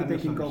the fact that they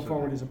can go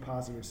forward is a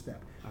positive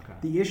step. Okay.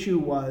 The issue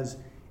was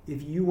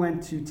if you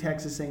went to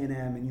Texas A&M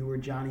and you were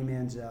Johnny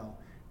Manziel,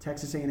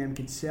 Texas A&M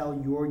could sell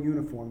your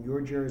uniform,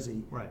 your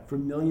jersey, for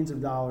millions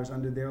of dollars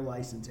under their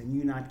license, and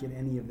you not get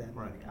any of that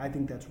money. I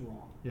think that's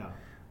wrong. Yeah.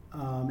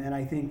 And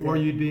I think or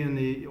you'd be in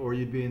the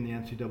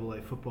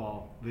NCAA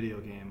football video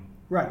game.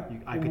 Right.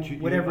 I could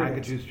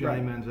choose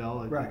Johnny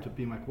Manziel to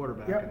be my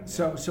quarterback.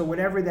 Yep. So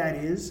whatever that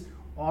is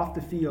off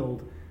the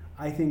field,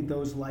 I think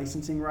those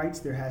licensing rights,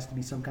 there has to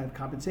be some kind of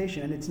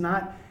compensation, and it's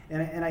not.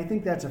 And I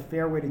think that's a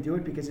fair way to do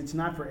it because it's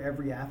not for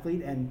every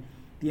athlete. And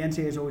the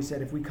NCAA has always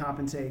said if we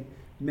compensate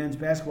men's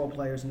basketball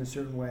players in a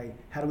certain way,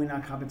 how do we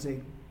not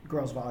compensate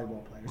girls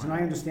volleyball players? Right. And I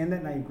understand that,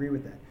 and I agree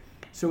with that.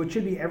 So it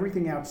should be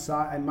everything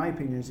outside. In my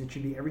opinion, it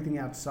should be everything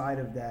outside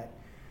of that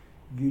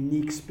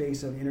unique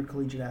space of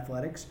intercollegiate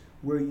athletics,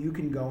 where you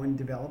can go and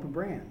develop a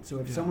brand. So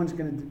if someone's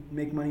going to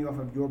make money off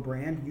of your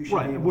brand, you should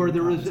be able where to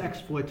there is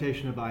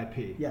exploitation of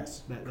IP.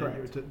 Yes,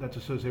 correct. That's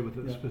associated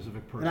with a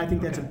specific person. And I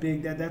think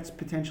that's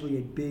potentially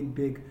a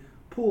big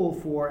pool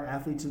for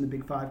athletes in the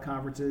Big Five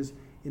conferences,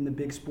 in the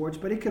big sports.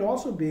 But it could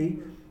also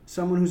be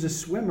someone who's a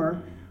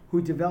swimmer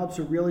who develops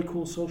a really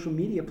cool social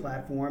media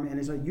platform and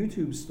is a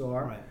YouTube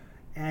star,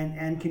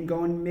 and can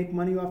go and make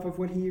money off of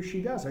what he or she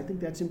does. I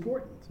think that's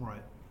important.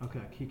 Right.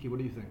 Okay, Kiki, what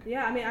do you think?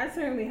 Yeah, I mean, I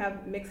certainly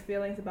have mixed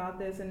feelings about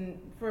this, and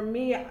for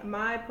me,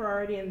 my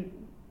priority and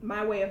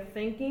my way of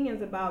thinking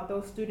is about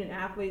those student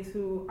athletes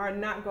who are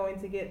not going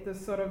to get the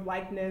sort of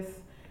likeness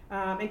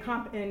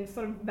and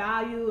sort of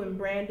value and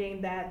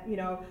branding that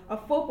a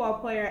football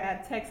player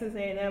at Texas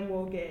A&M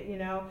will get.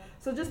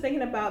 So just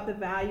thinking about the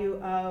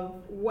value of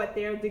what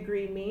their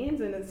degree means,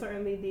 and then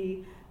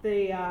certainly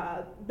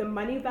the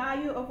money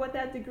value of what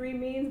that degree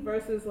means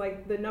versus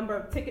like the number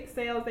of ticket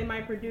sales they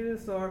might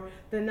produce or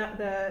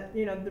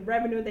the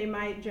revenue they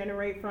might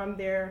generate from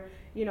their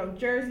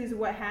jerseys,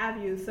 what have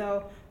you.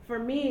 So for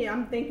me,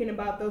 I'm thinking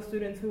about those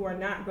students who are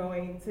not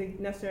going to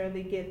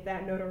necessarily get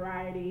that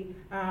notoriety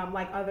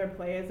like other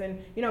players. And,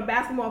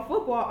 basketball,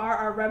 football are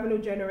our revenue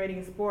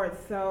generating sports.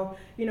 So,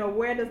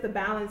 where does the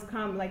balance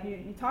come? Like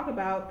you talk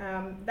about,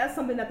 that's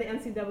something that the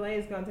NCAA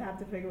is going to have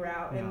to figure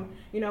out. Yeah.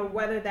 And,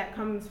 whether that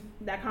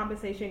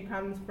compensation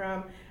comes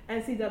from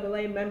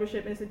NCAA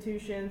membership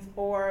institutions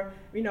or,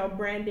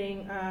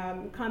 branding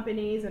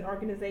companies and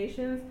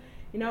organizations.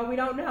 we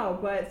don't know,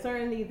 but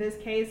certainly this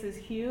case is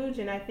huge,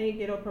 and I think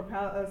it'll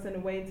propel us in a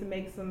way to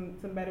make some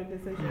better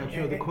decisions.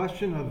 Yeah, Joe, the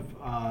question of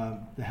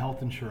the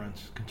health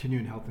insurance,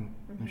 continuing health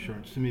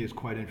insurance, to me is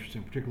quite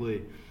interesting,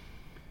 particularly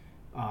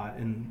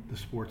in the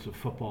sports of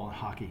football and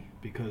hockey,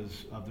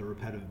 because of the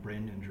repetitive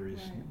brain injuries,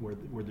 right,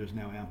 where there's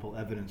now ample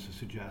evidence to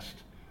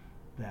suggest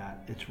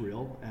that it's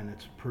real and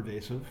it's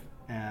pervasive,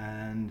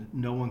 and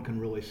no one can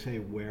really say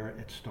where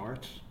it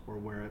starts or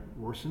where it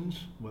worsens,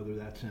 whether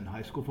that's in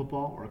high school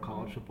football or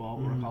college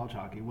football or college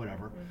hockey,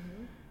 whatever.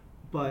 Mm-hmm.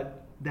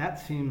 But that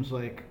seems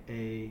like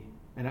and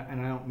I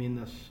don't mean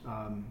this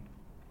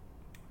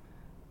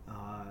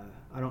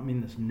I don't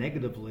mean this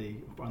negatively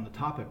on the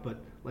topic,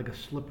 but like a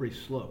slippery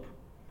slope,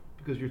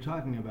 because you're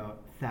talking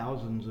about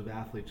thousands of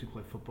athletes who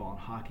play football and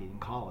hockey in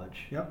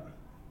college. Yep.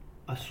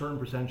 A certain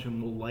percentage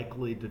will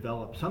likely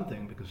develop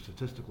something, because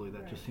statistically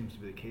that just seems to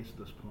be the case at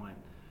this point.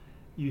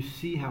 You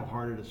see how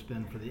hard it has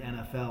been for the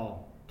NFL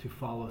to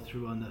follow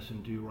through on this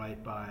and do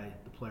right by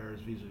the players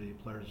vis-a-vis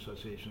players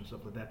association, stuff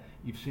like that.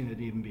 You've seen it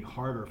even be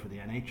harder for the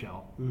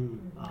NHL.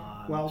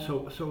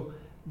 So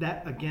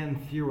that, again,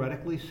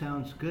 theoretically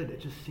sounds good.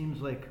 It just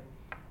seems like,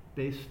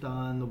 based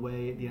on the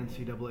way the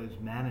NCAA is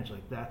managed,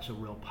 like that's a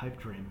real pipe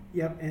dream.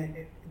 Yep,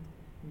 and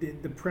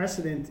the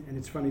precedent, and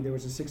it's funny, there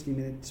was a 60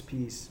 Minutes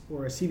piece,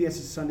 or a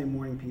CBS's Sunday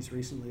Morning piece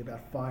recently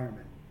about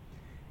firemen,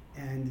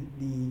 and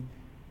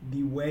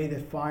the way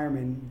that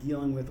firemen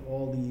dealing with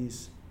all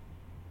these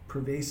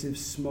pervasive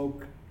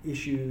smoke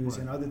issues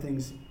and other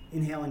things,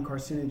 inhaling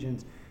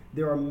carcinogens.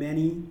 There are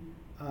many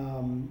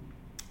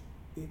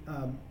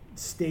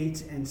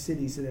states and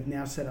cities that have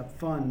now set up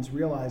funds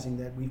realizing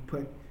that we've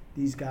put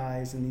these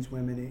guys and these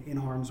women in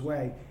harm's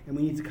way, and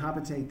we need to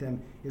compensate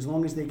them as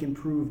long as they can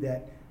prove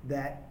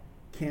that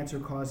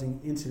cancer-causing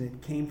incident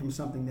came from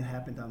something that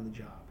happened on the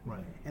job.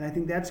 Right. And I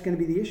think that's going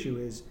to be the issue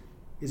is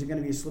it going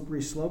to be a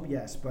slippery slope?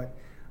 Yes, but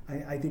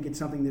I think it's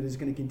something that is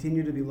going to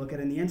continue to be looked at,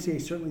 and the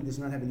NCAA certainly does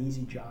not have an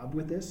easy job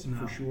with this,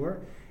 for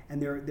sure.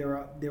 And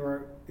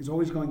there is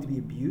always going to be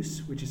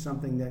abuse, which is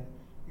something that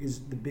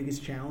is the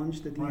biggest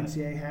challenge that the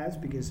NCAA has,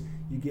 because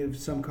you give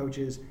some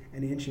coaches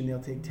an inch and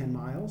they'll take 10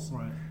 miles.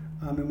 Right.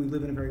 And we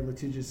live in a very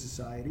litigious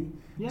society.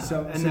 Yeah,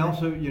 and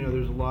also,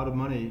 there's a lot of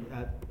money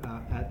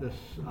at this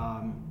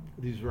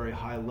these very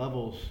high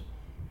levels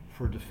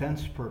for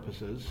defense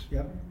purposes.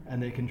 Yep.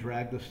 And they can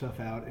drag this stuff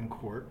out in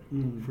court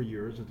for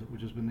years,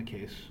 which has been the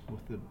case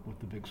with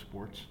the big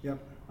sports. Yep.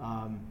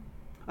 I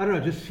don't know.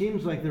 It just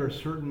seems like there are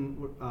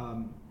certain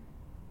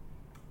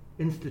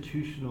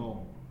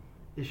institutional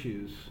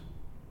issues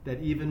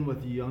that even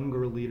with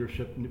younger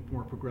leadership,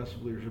 more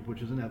progressive leadership,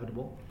 which is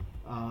inevitable.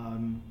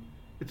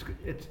 It's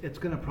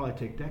going to probably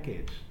take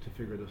decades to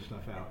figure this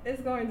stuff out.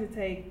 It's going to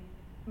take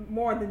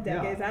more than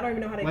decades. Yeah. I don't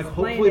even know how to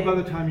explain hopefully it. By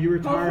the time you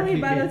retire. Hopefully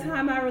by the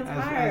time I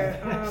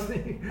retire. As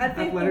the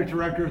athletic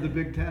director of the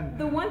Big Ten.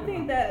 The one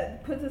thing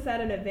that puts us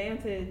at an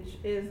advantage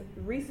is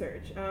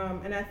research.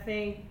 And I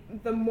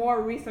think the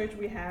more research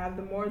we have,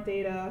 the more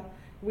data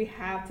we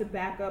have to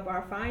back up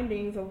our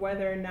findings of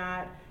whether or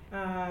not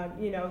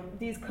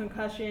these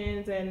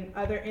concussions and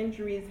other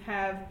injuries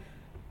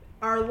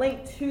are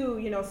linked to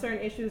certain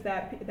issues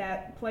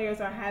that players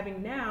are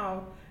having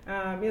now,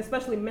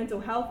 especially mental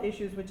health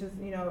issues, which is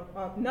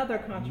another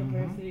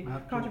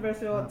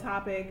controversial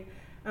topic.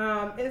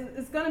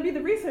 It's going to be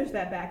the research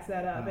that backs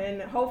that up,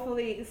 and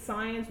hopefully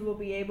science will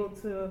be able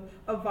to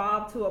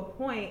evolve to a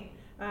point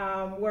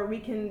where we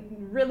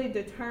can really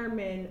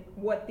determine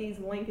what these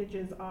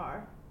linkages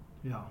are.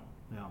 Yeah.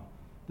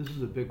 This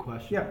is a big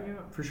question. Yeah.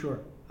 For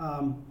sure.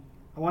 I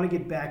want to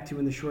get back to,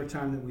 in the short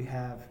time that we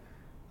have,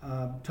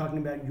 talking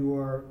about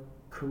your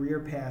career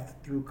path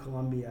through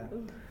Columbia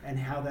and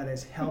how that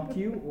has helped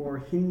you or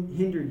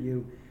hindered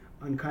you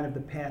on kind of the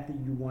path that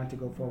you want to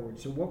go forward.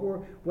 So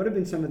what have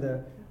been some of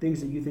the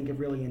things that you think have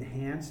really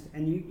enhanced,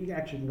 and you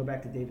actually can go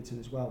back to Davidson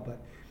as well,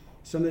 but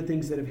some of the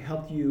things that have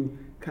helped you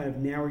kind of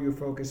narrow your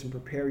focus and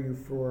prepare you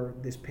for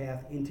this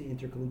path into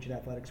intercollegiate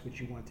athletics,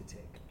 which you want to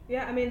take?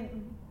 Yeah, I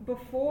mean,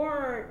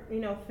 before,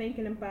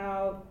 thinking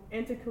about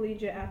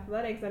intercollegiate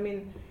athletics, I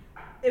mean,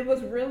 it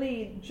was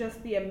really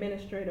just the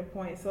administrative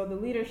point. So the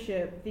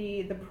leadership,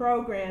 the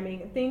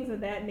programming, things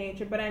of that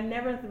nature. But I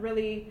never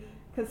really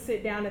could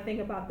sit down and think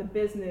about the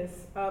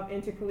business of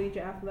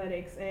intercollegiate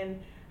athletics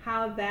and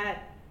how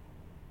that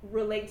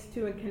relates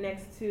to and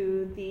connects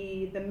to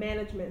the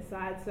management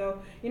side. So,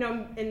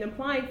 in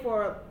applying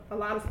for a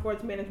lot of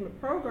sports management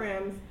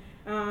programs,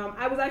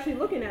 I was actually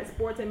looking at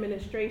sports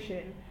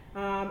administration.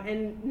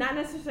 And not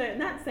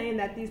saying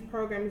that these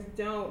programs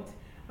don't,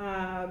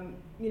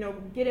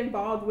 get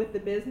involved with the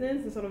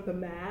business and sort of the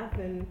math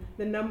and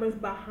the numbers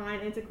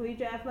behind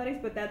intercollegiate athletics,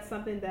 but that's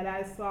something that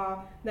I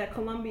saw that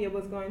Columbia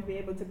was going to be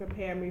able to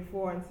prepare me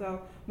for. And so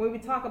when we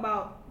talk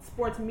about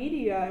sports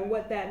media and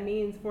what that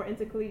means for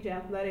intercollegiate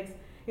athletics,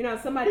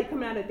 somebody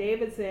coming out of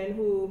Davidson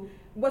who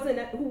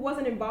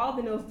wasn't involved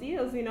in those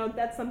deals,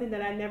 that's something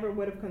that I never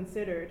would have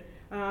considered.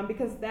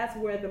 Because that's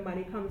where the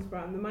money comes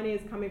from. The money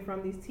is coming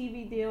from these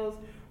TV deals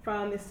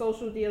from the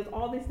social deals,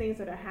 all these things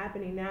that are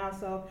happening now.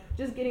 So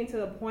just getting to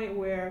the point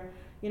where,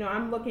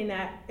 I'm looking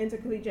at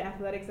intercollegiate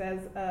athletics as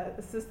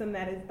a system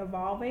that is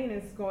evolving and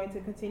it's going to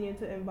continue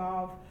to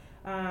involve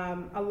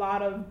a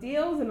lot of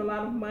deals and a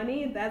lot of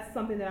money. That's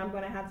something that I'm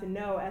going to have to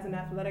know as an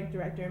athletic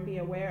director and be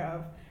aware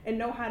of and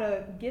know how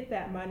to get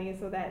that money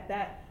so that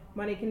that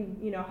money can,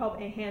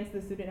 help enhance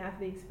the student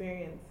athlete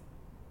experience.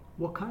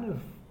 What kind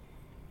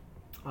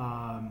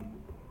of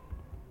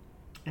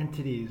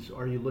entities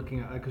are you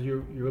looking at? Because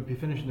you're going to be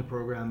finishing the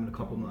program in a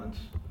couple months,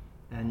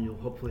 and you'll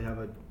hopefully have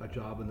a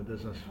job in the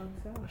business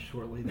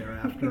shortly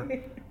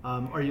thereafter.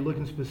 Are you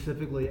looking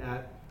specifically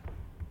at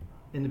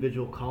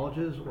individual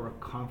colleges or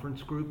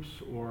conference groups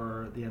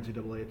or the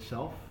NCAA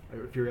itself,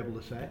 if you're able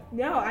to say?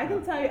 No, I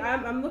can tell you,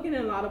 I'm looking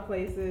in a lot of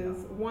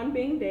places, one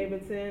being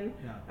Davidson.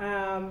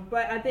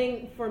 But I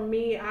think for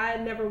me,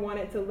 I never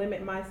wanted to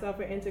limit myself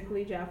for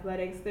intercollegiate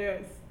athletics.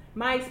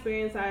 My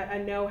experience, I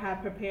know,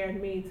 have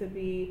prepared me to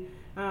be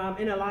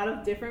in a lot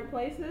of different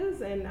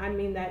places, and I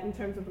mean that in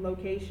terms of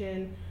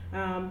location,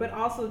 but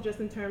also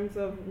just in terms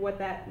of what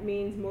that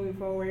means moving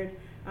forward.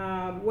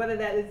 Whether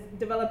that is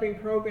developing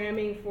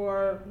programming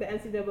for the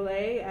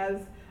NCAA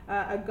as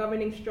a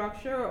governing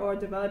structure or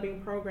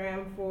developing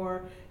program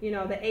for, the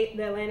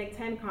Atlantic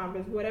 10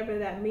 Conference, whatever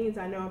that means,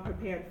 I know I'm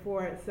prepared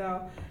for it.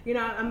 So,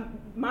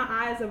 my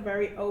eyes are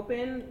very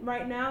open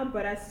right now,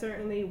 but I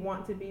certainly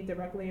want to be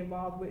directly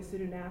involved with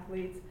student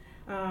athletes,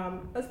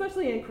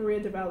 especially in career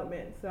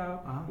development. So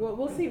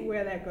we'll see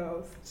where that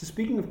goes. So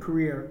speaking of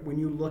career, when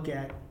you look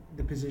at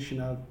the position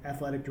of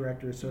athletic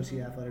director,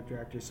 associate athletic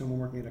director, someone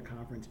working at a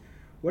conference,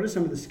 what are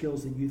some of the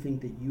skills that you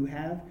think that you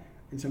have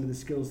and some of the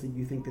skills that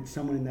you think that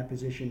someone in that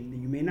position that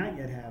you may not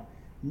yet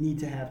need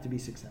to have to be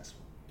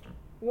successful?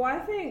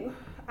 Well,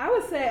 I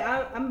would say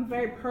I'm a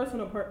very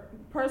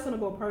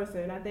personable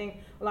person. I think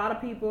a lot of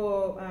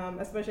people,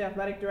 especially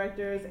athletic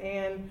directors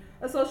and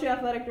associate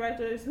athletic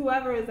directors,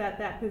 whoever is at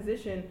that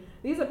position,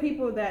 these are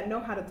people that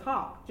know how to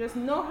talk, just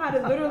know how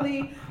to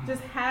literally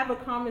just have a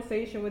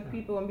conversation with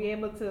people and be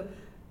able to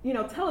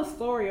tell a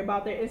story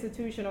about their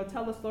institution or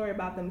tell a story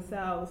about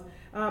themselves.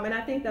 And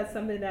I think that's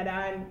something that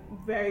I'm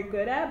very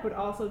good at, but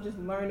also just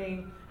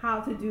learning how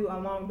to do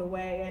along the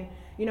way. And,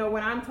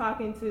 when I'm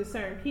talking to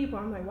certain people,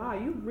 I'm like, wow,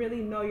 you really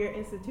know your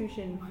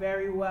institution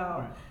very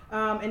well.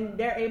 Right. And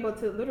they're able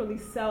to literally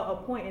sell a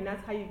point, and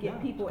that's how you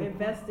get people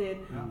invested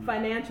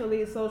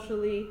financially,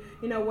 socially,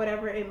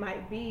 whatever it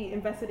might be,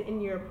 invested in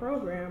your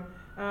program.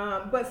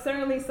 But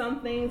certainly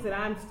some things that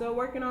I'm still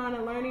working on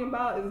and learning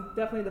about is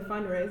definitely the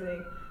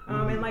fundraising.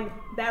 And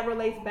that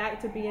relates back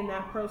to being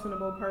that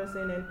personable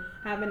person and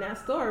having that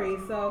story.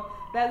 So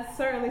that's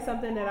certainly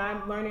something that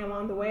I'm learning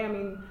along the way. I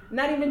mean,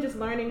 not even just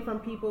learning from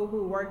people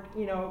who work,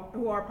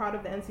 who are part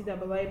of the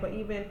NCAA, but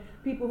even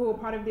people who are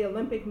part of the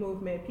Olympic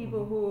movement,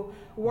 people who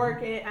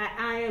work at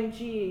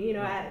IMG,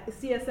 at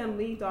CSM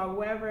League Dog,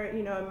 wherever, it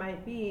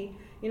might be,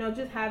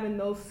 just having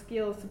those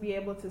skills to be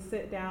able to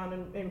sit down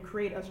and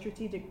create a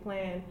strategic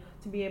plan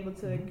to be able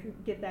to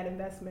get that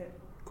investment.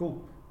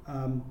 Cool.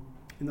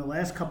 In the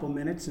last couple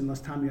minutes, unless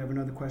Tom, you have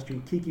another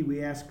question. Kiki,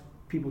 we ask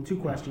people 2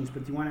 questions,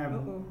 but do you want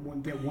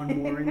to get one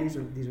more in these,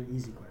 or these are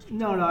easy questions?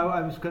 No,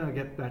 I was going to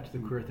get back to the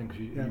career thing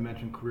because you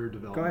mentioned career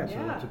development. Go ahead.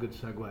 So that's a good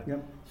segue.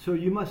 Yep. So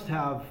you must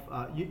have,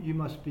 you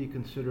must be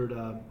considered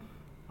a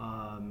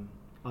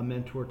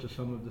mentor to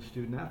some of the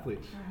student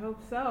athletes. I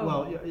hope so.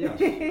 Well, yes,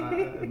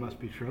 it must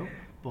be true,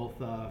 both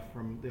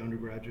from the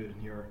undergraduate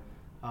and here.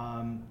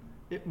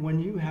 When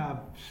you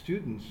have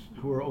students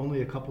who are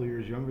only a couple of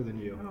years younger than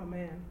you, oh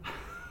man,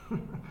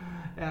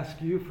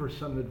 ask you for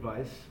some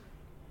advice,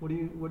 what do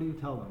you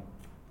tell them?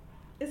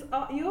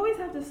 You always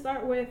have to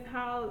start with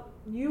how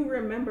you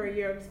remember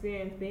your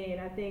experience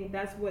being. I think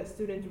that's what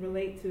students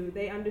relate to.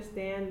 They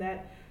understand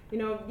that,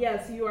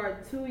 yes, you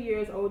are 2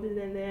 years older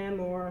than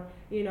them or,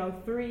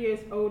 3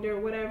 years older,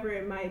 whatever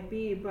it might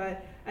be.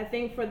 But I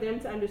think for them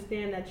to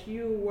understand that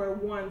you were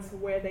once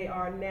where they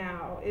are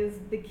now is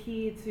the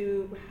key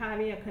to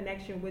having a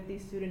connection with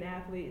these student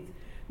athletes.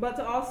 But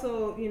to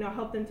also,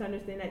 help them to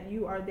understand that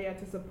you are there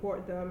to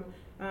support them,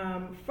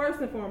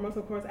 first and foremost,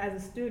 of course,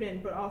 as a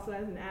student, but also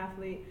as an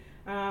athlete.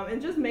 And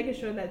just making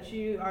sure that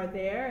you are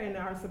there and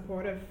are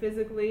supportive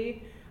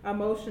physically,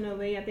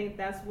 emotionally. I think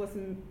that's what's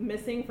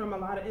missing from a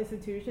lot of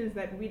institutions,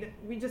 that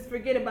we just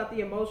forget about the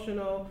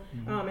emotional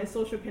and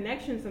social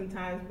connection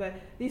sometimes. But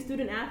these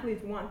student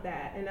athletes want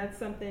that, and that's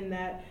something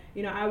that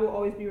I will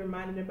always be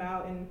reminded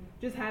about. And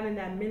just having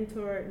that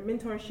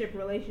mentorship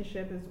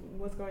relationship is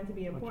what's going to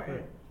be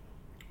important.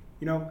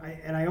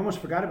 I almost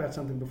forgot about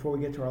something before we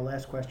get to our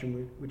last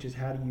question, which is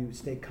how do you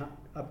stay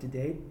up to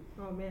date?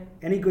 Oh, man.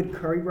 Any good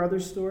Curry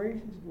brothers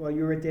stories while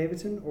you were at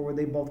Davidson, or were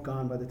they both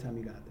gone by the time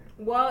you got there?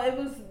 Well,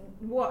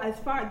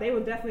 they were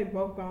definitely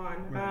both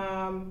gone.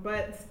 Right.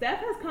 But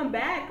Steph has come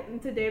back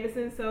to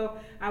Davidson, so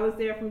I was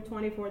there from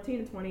 2014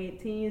 to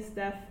 2018.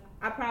 Steph,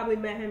 I probably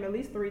met him at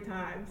least 3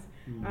 times.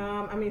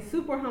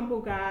 Super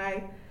humble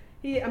guy.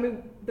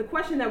 The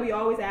question that we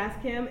always ask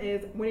him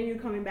is, when are you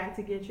coming back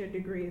to get your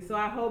degree? So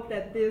I hope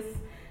that this,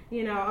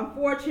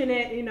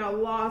 unfortunate,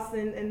 loss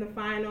in the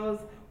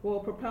finals will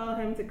propel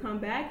him to come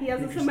back. He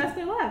has a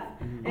semester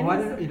left. Mm-hmm. And I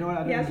didn't know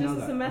that. He has just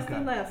a semester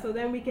left. So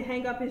then we can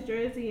hang up his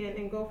jersey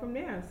and go from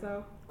there.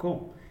 So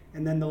cool.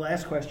 And then the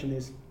last question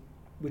is,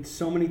 with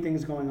so many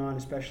things going on,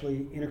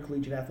 especially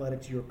intercollegiate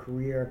athletics, your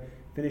career,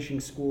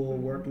 finishing school,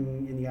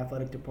 working in the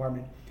athletic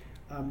department,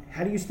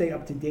 how do you stay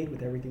up to date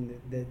with everything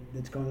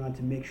that's going on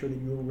to make sure that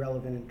you're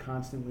relevant and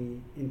constantly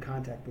in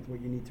contact with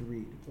what you need to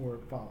read or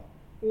follow?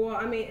 Well,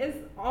 I mean, it's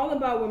all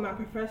about what my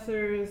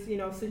professors,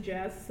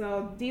 suggest.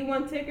 So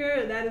D1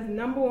 Ticker, that is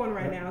number one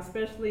right now,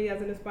 especially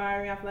as an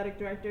aspiring athletic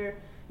director.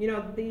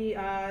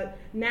 The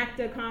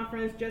NACDA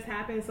conference just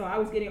happened, so I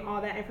was getting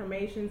all that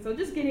information. So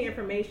just getting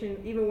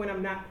information even when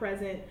I'm not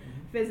present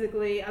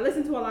physically. I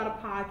listen to a lot of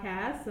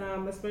podcasts,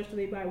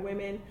 especially by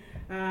women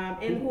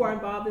and who are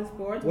involved in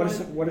sports.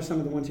 What are some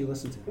of the ones you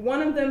listen to?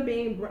 One of them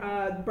being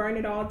Burn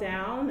It All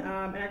Down.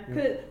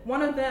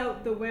 One of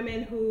the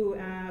women who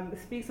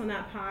speaks on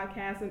that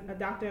podcast,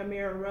 Dr.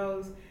 Amira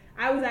Rose,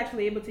 I was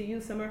actually able to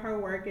use some of her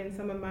work and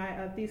some of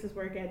my thesis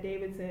work at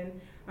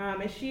Davidson.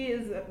 And she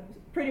is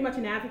pretty much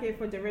an advocate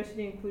for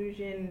diversity,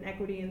 inclusion,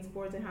 equity in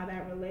sports and how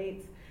that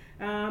relates.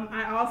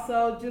 I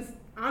also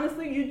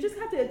honestly, you just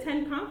have to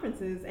attend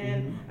conferences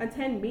and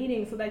attend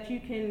meetings so that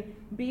you can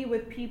be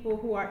with people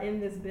who are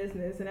in this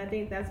business. And I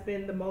think that's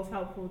been the most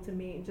helpful to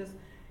me, just,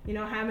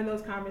 having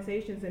those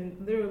conversations and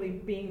literally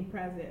being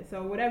present.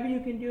 So whatever you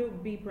can do,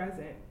 be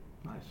present.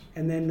 Nice.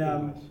 And then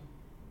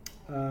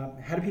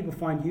how do people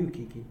find you,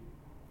 Kiki?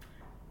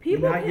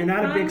 You're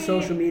not a big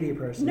social media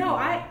person. No,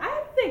 I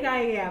think I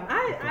am.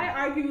 I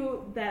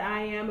argue that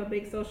I am a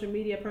big social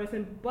media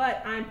person,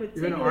 but I'm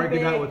particularly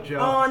big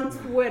on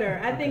Twitter.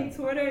 I think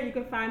Twitter, you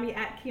can find me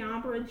at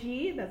Kiambra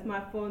G. That's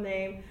my full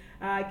name,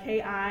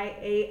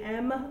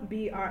 KIAMBRAG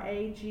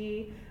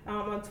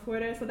on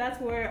Twitter. So that's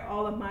where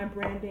all of my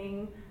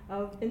branding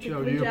of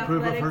intercollegiate athletics. Do you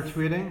approve of her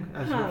tweeting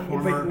as a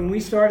former? But when we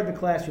started the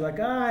class, you're like,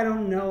 I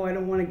don't know, I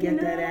don't want to get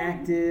that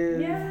active.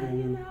 Yeah,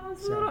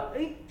 it's a little.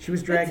 She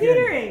was dragged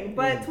teetering, in.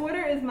 but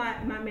Twitter is my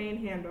main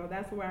handle.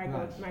 That's where I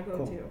go. My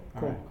go-to.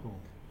 Cool.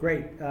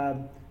 Great.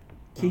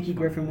 Kiki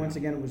Griffin, once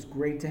again, it was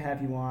great to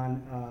have you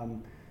on.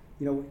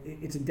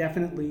 It's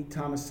definitely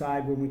Thomas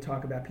side when we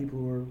talk about people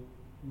who are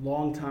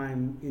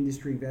longtime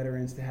industry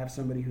veterans, to have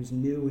somebody who's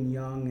new and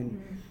young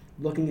and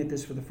looking at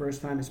this for the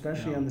first time,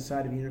 especially on the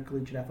side of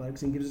intercollegiate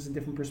athletics, and gives us a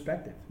different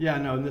perspective. Yeah,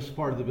 no, and this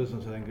part of the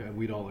business, I think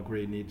we'd all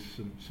agree, needs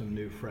some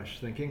new, fresh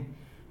thinking,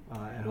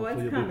 and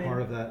hopefully you'll be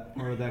part of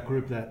that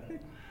group that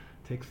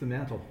takes the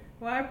mantle.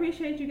 Well, I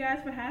appreciate you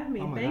guys for having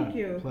me. Thank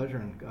you. Pleasure,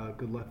 and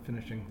good luck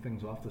finishing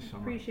things off this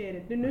summer. Appreciate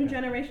it. The new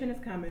generation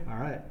is coming. All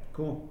right.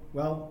 Cool.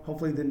 Well,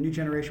 hopefully the new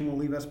generation will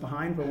leave us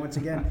behind. But once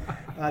again,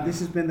 this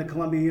has been the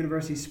Columbia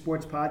University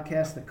Sports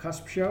Podcast, The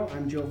Cusp Show.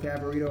 I'm Joe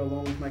Favorito,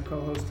 along with my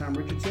co-host Tom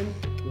Richardson.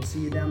 We'll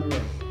see you down the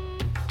road.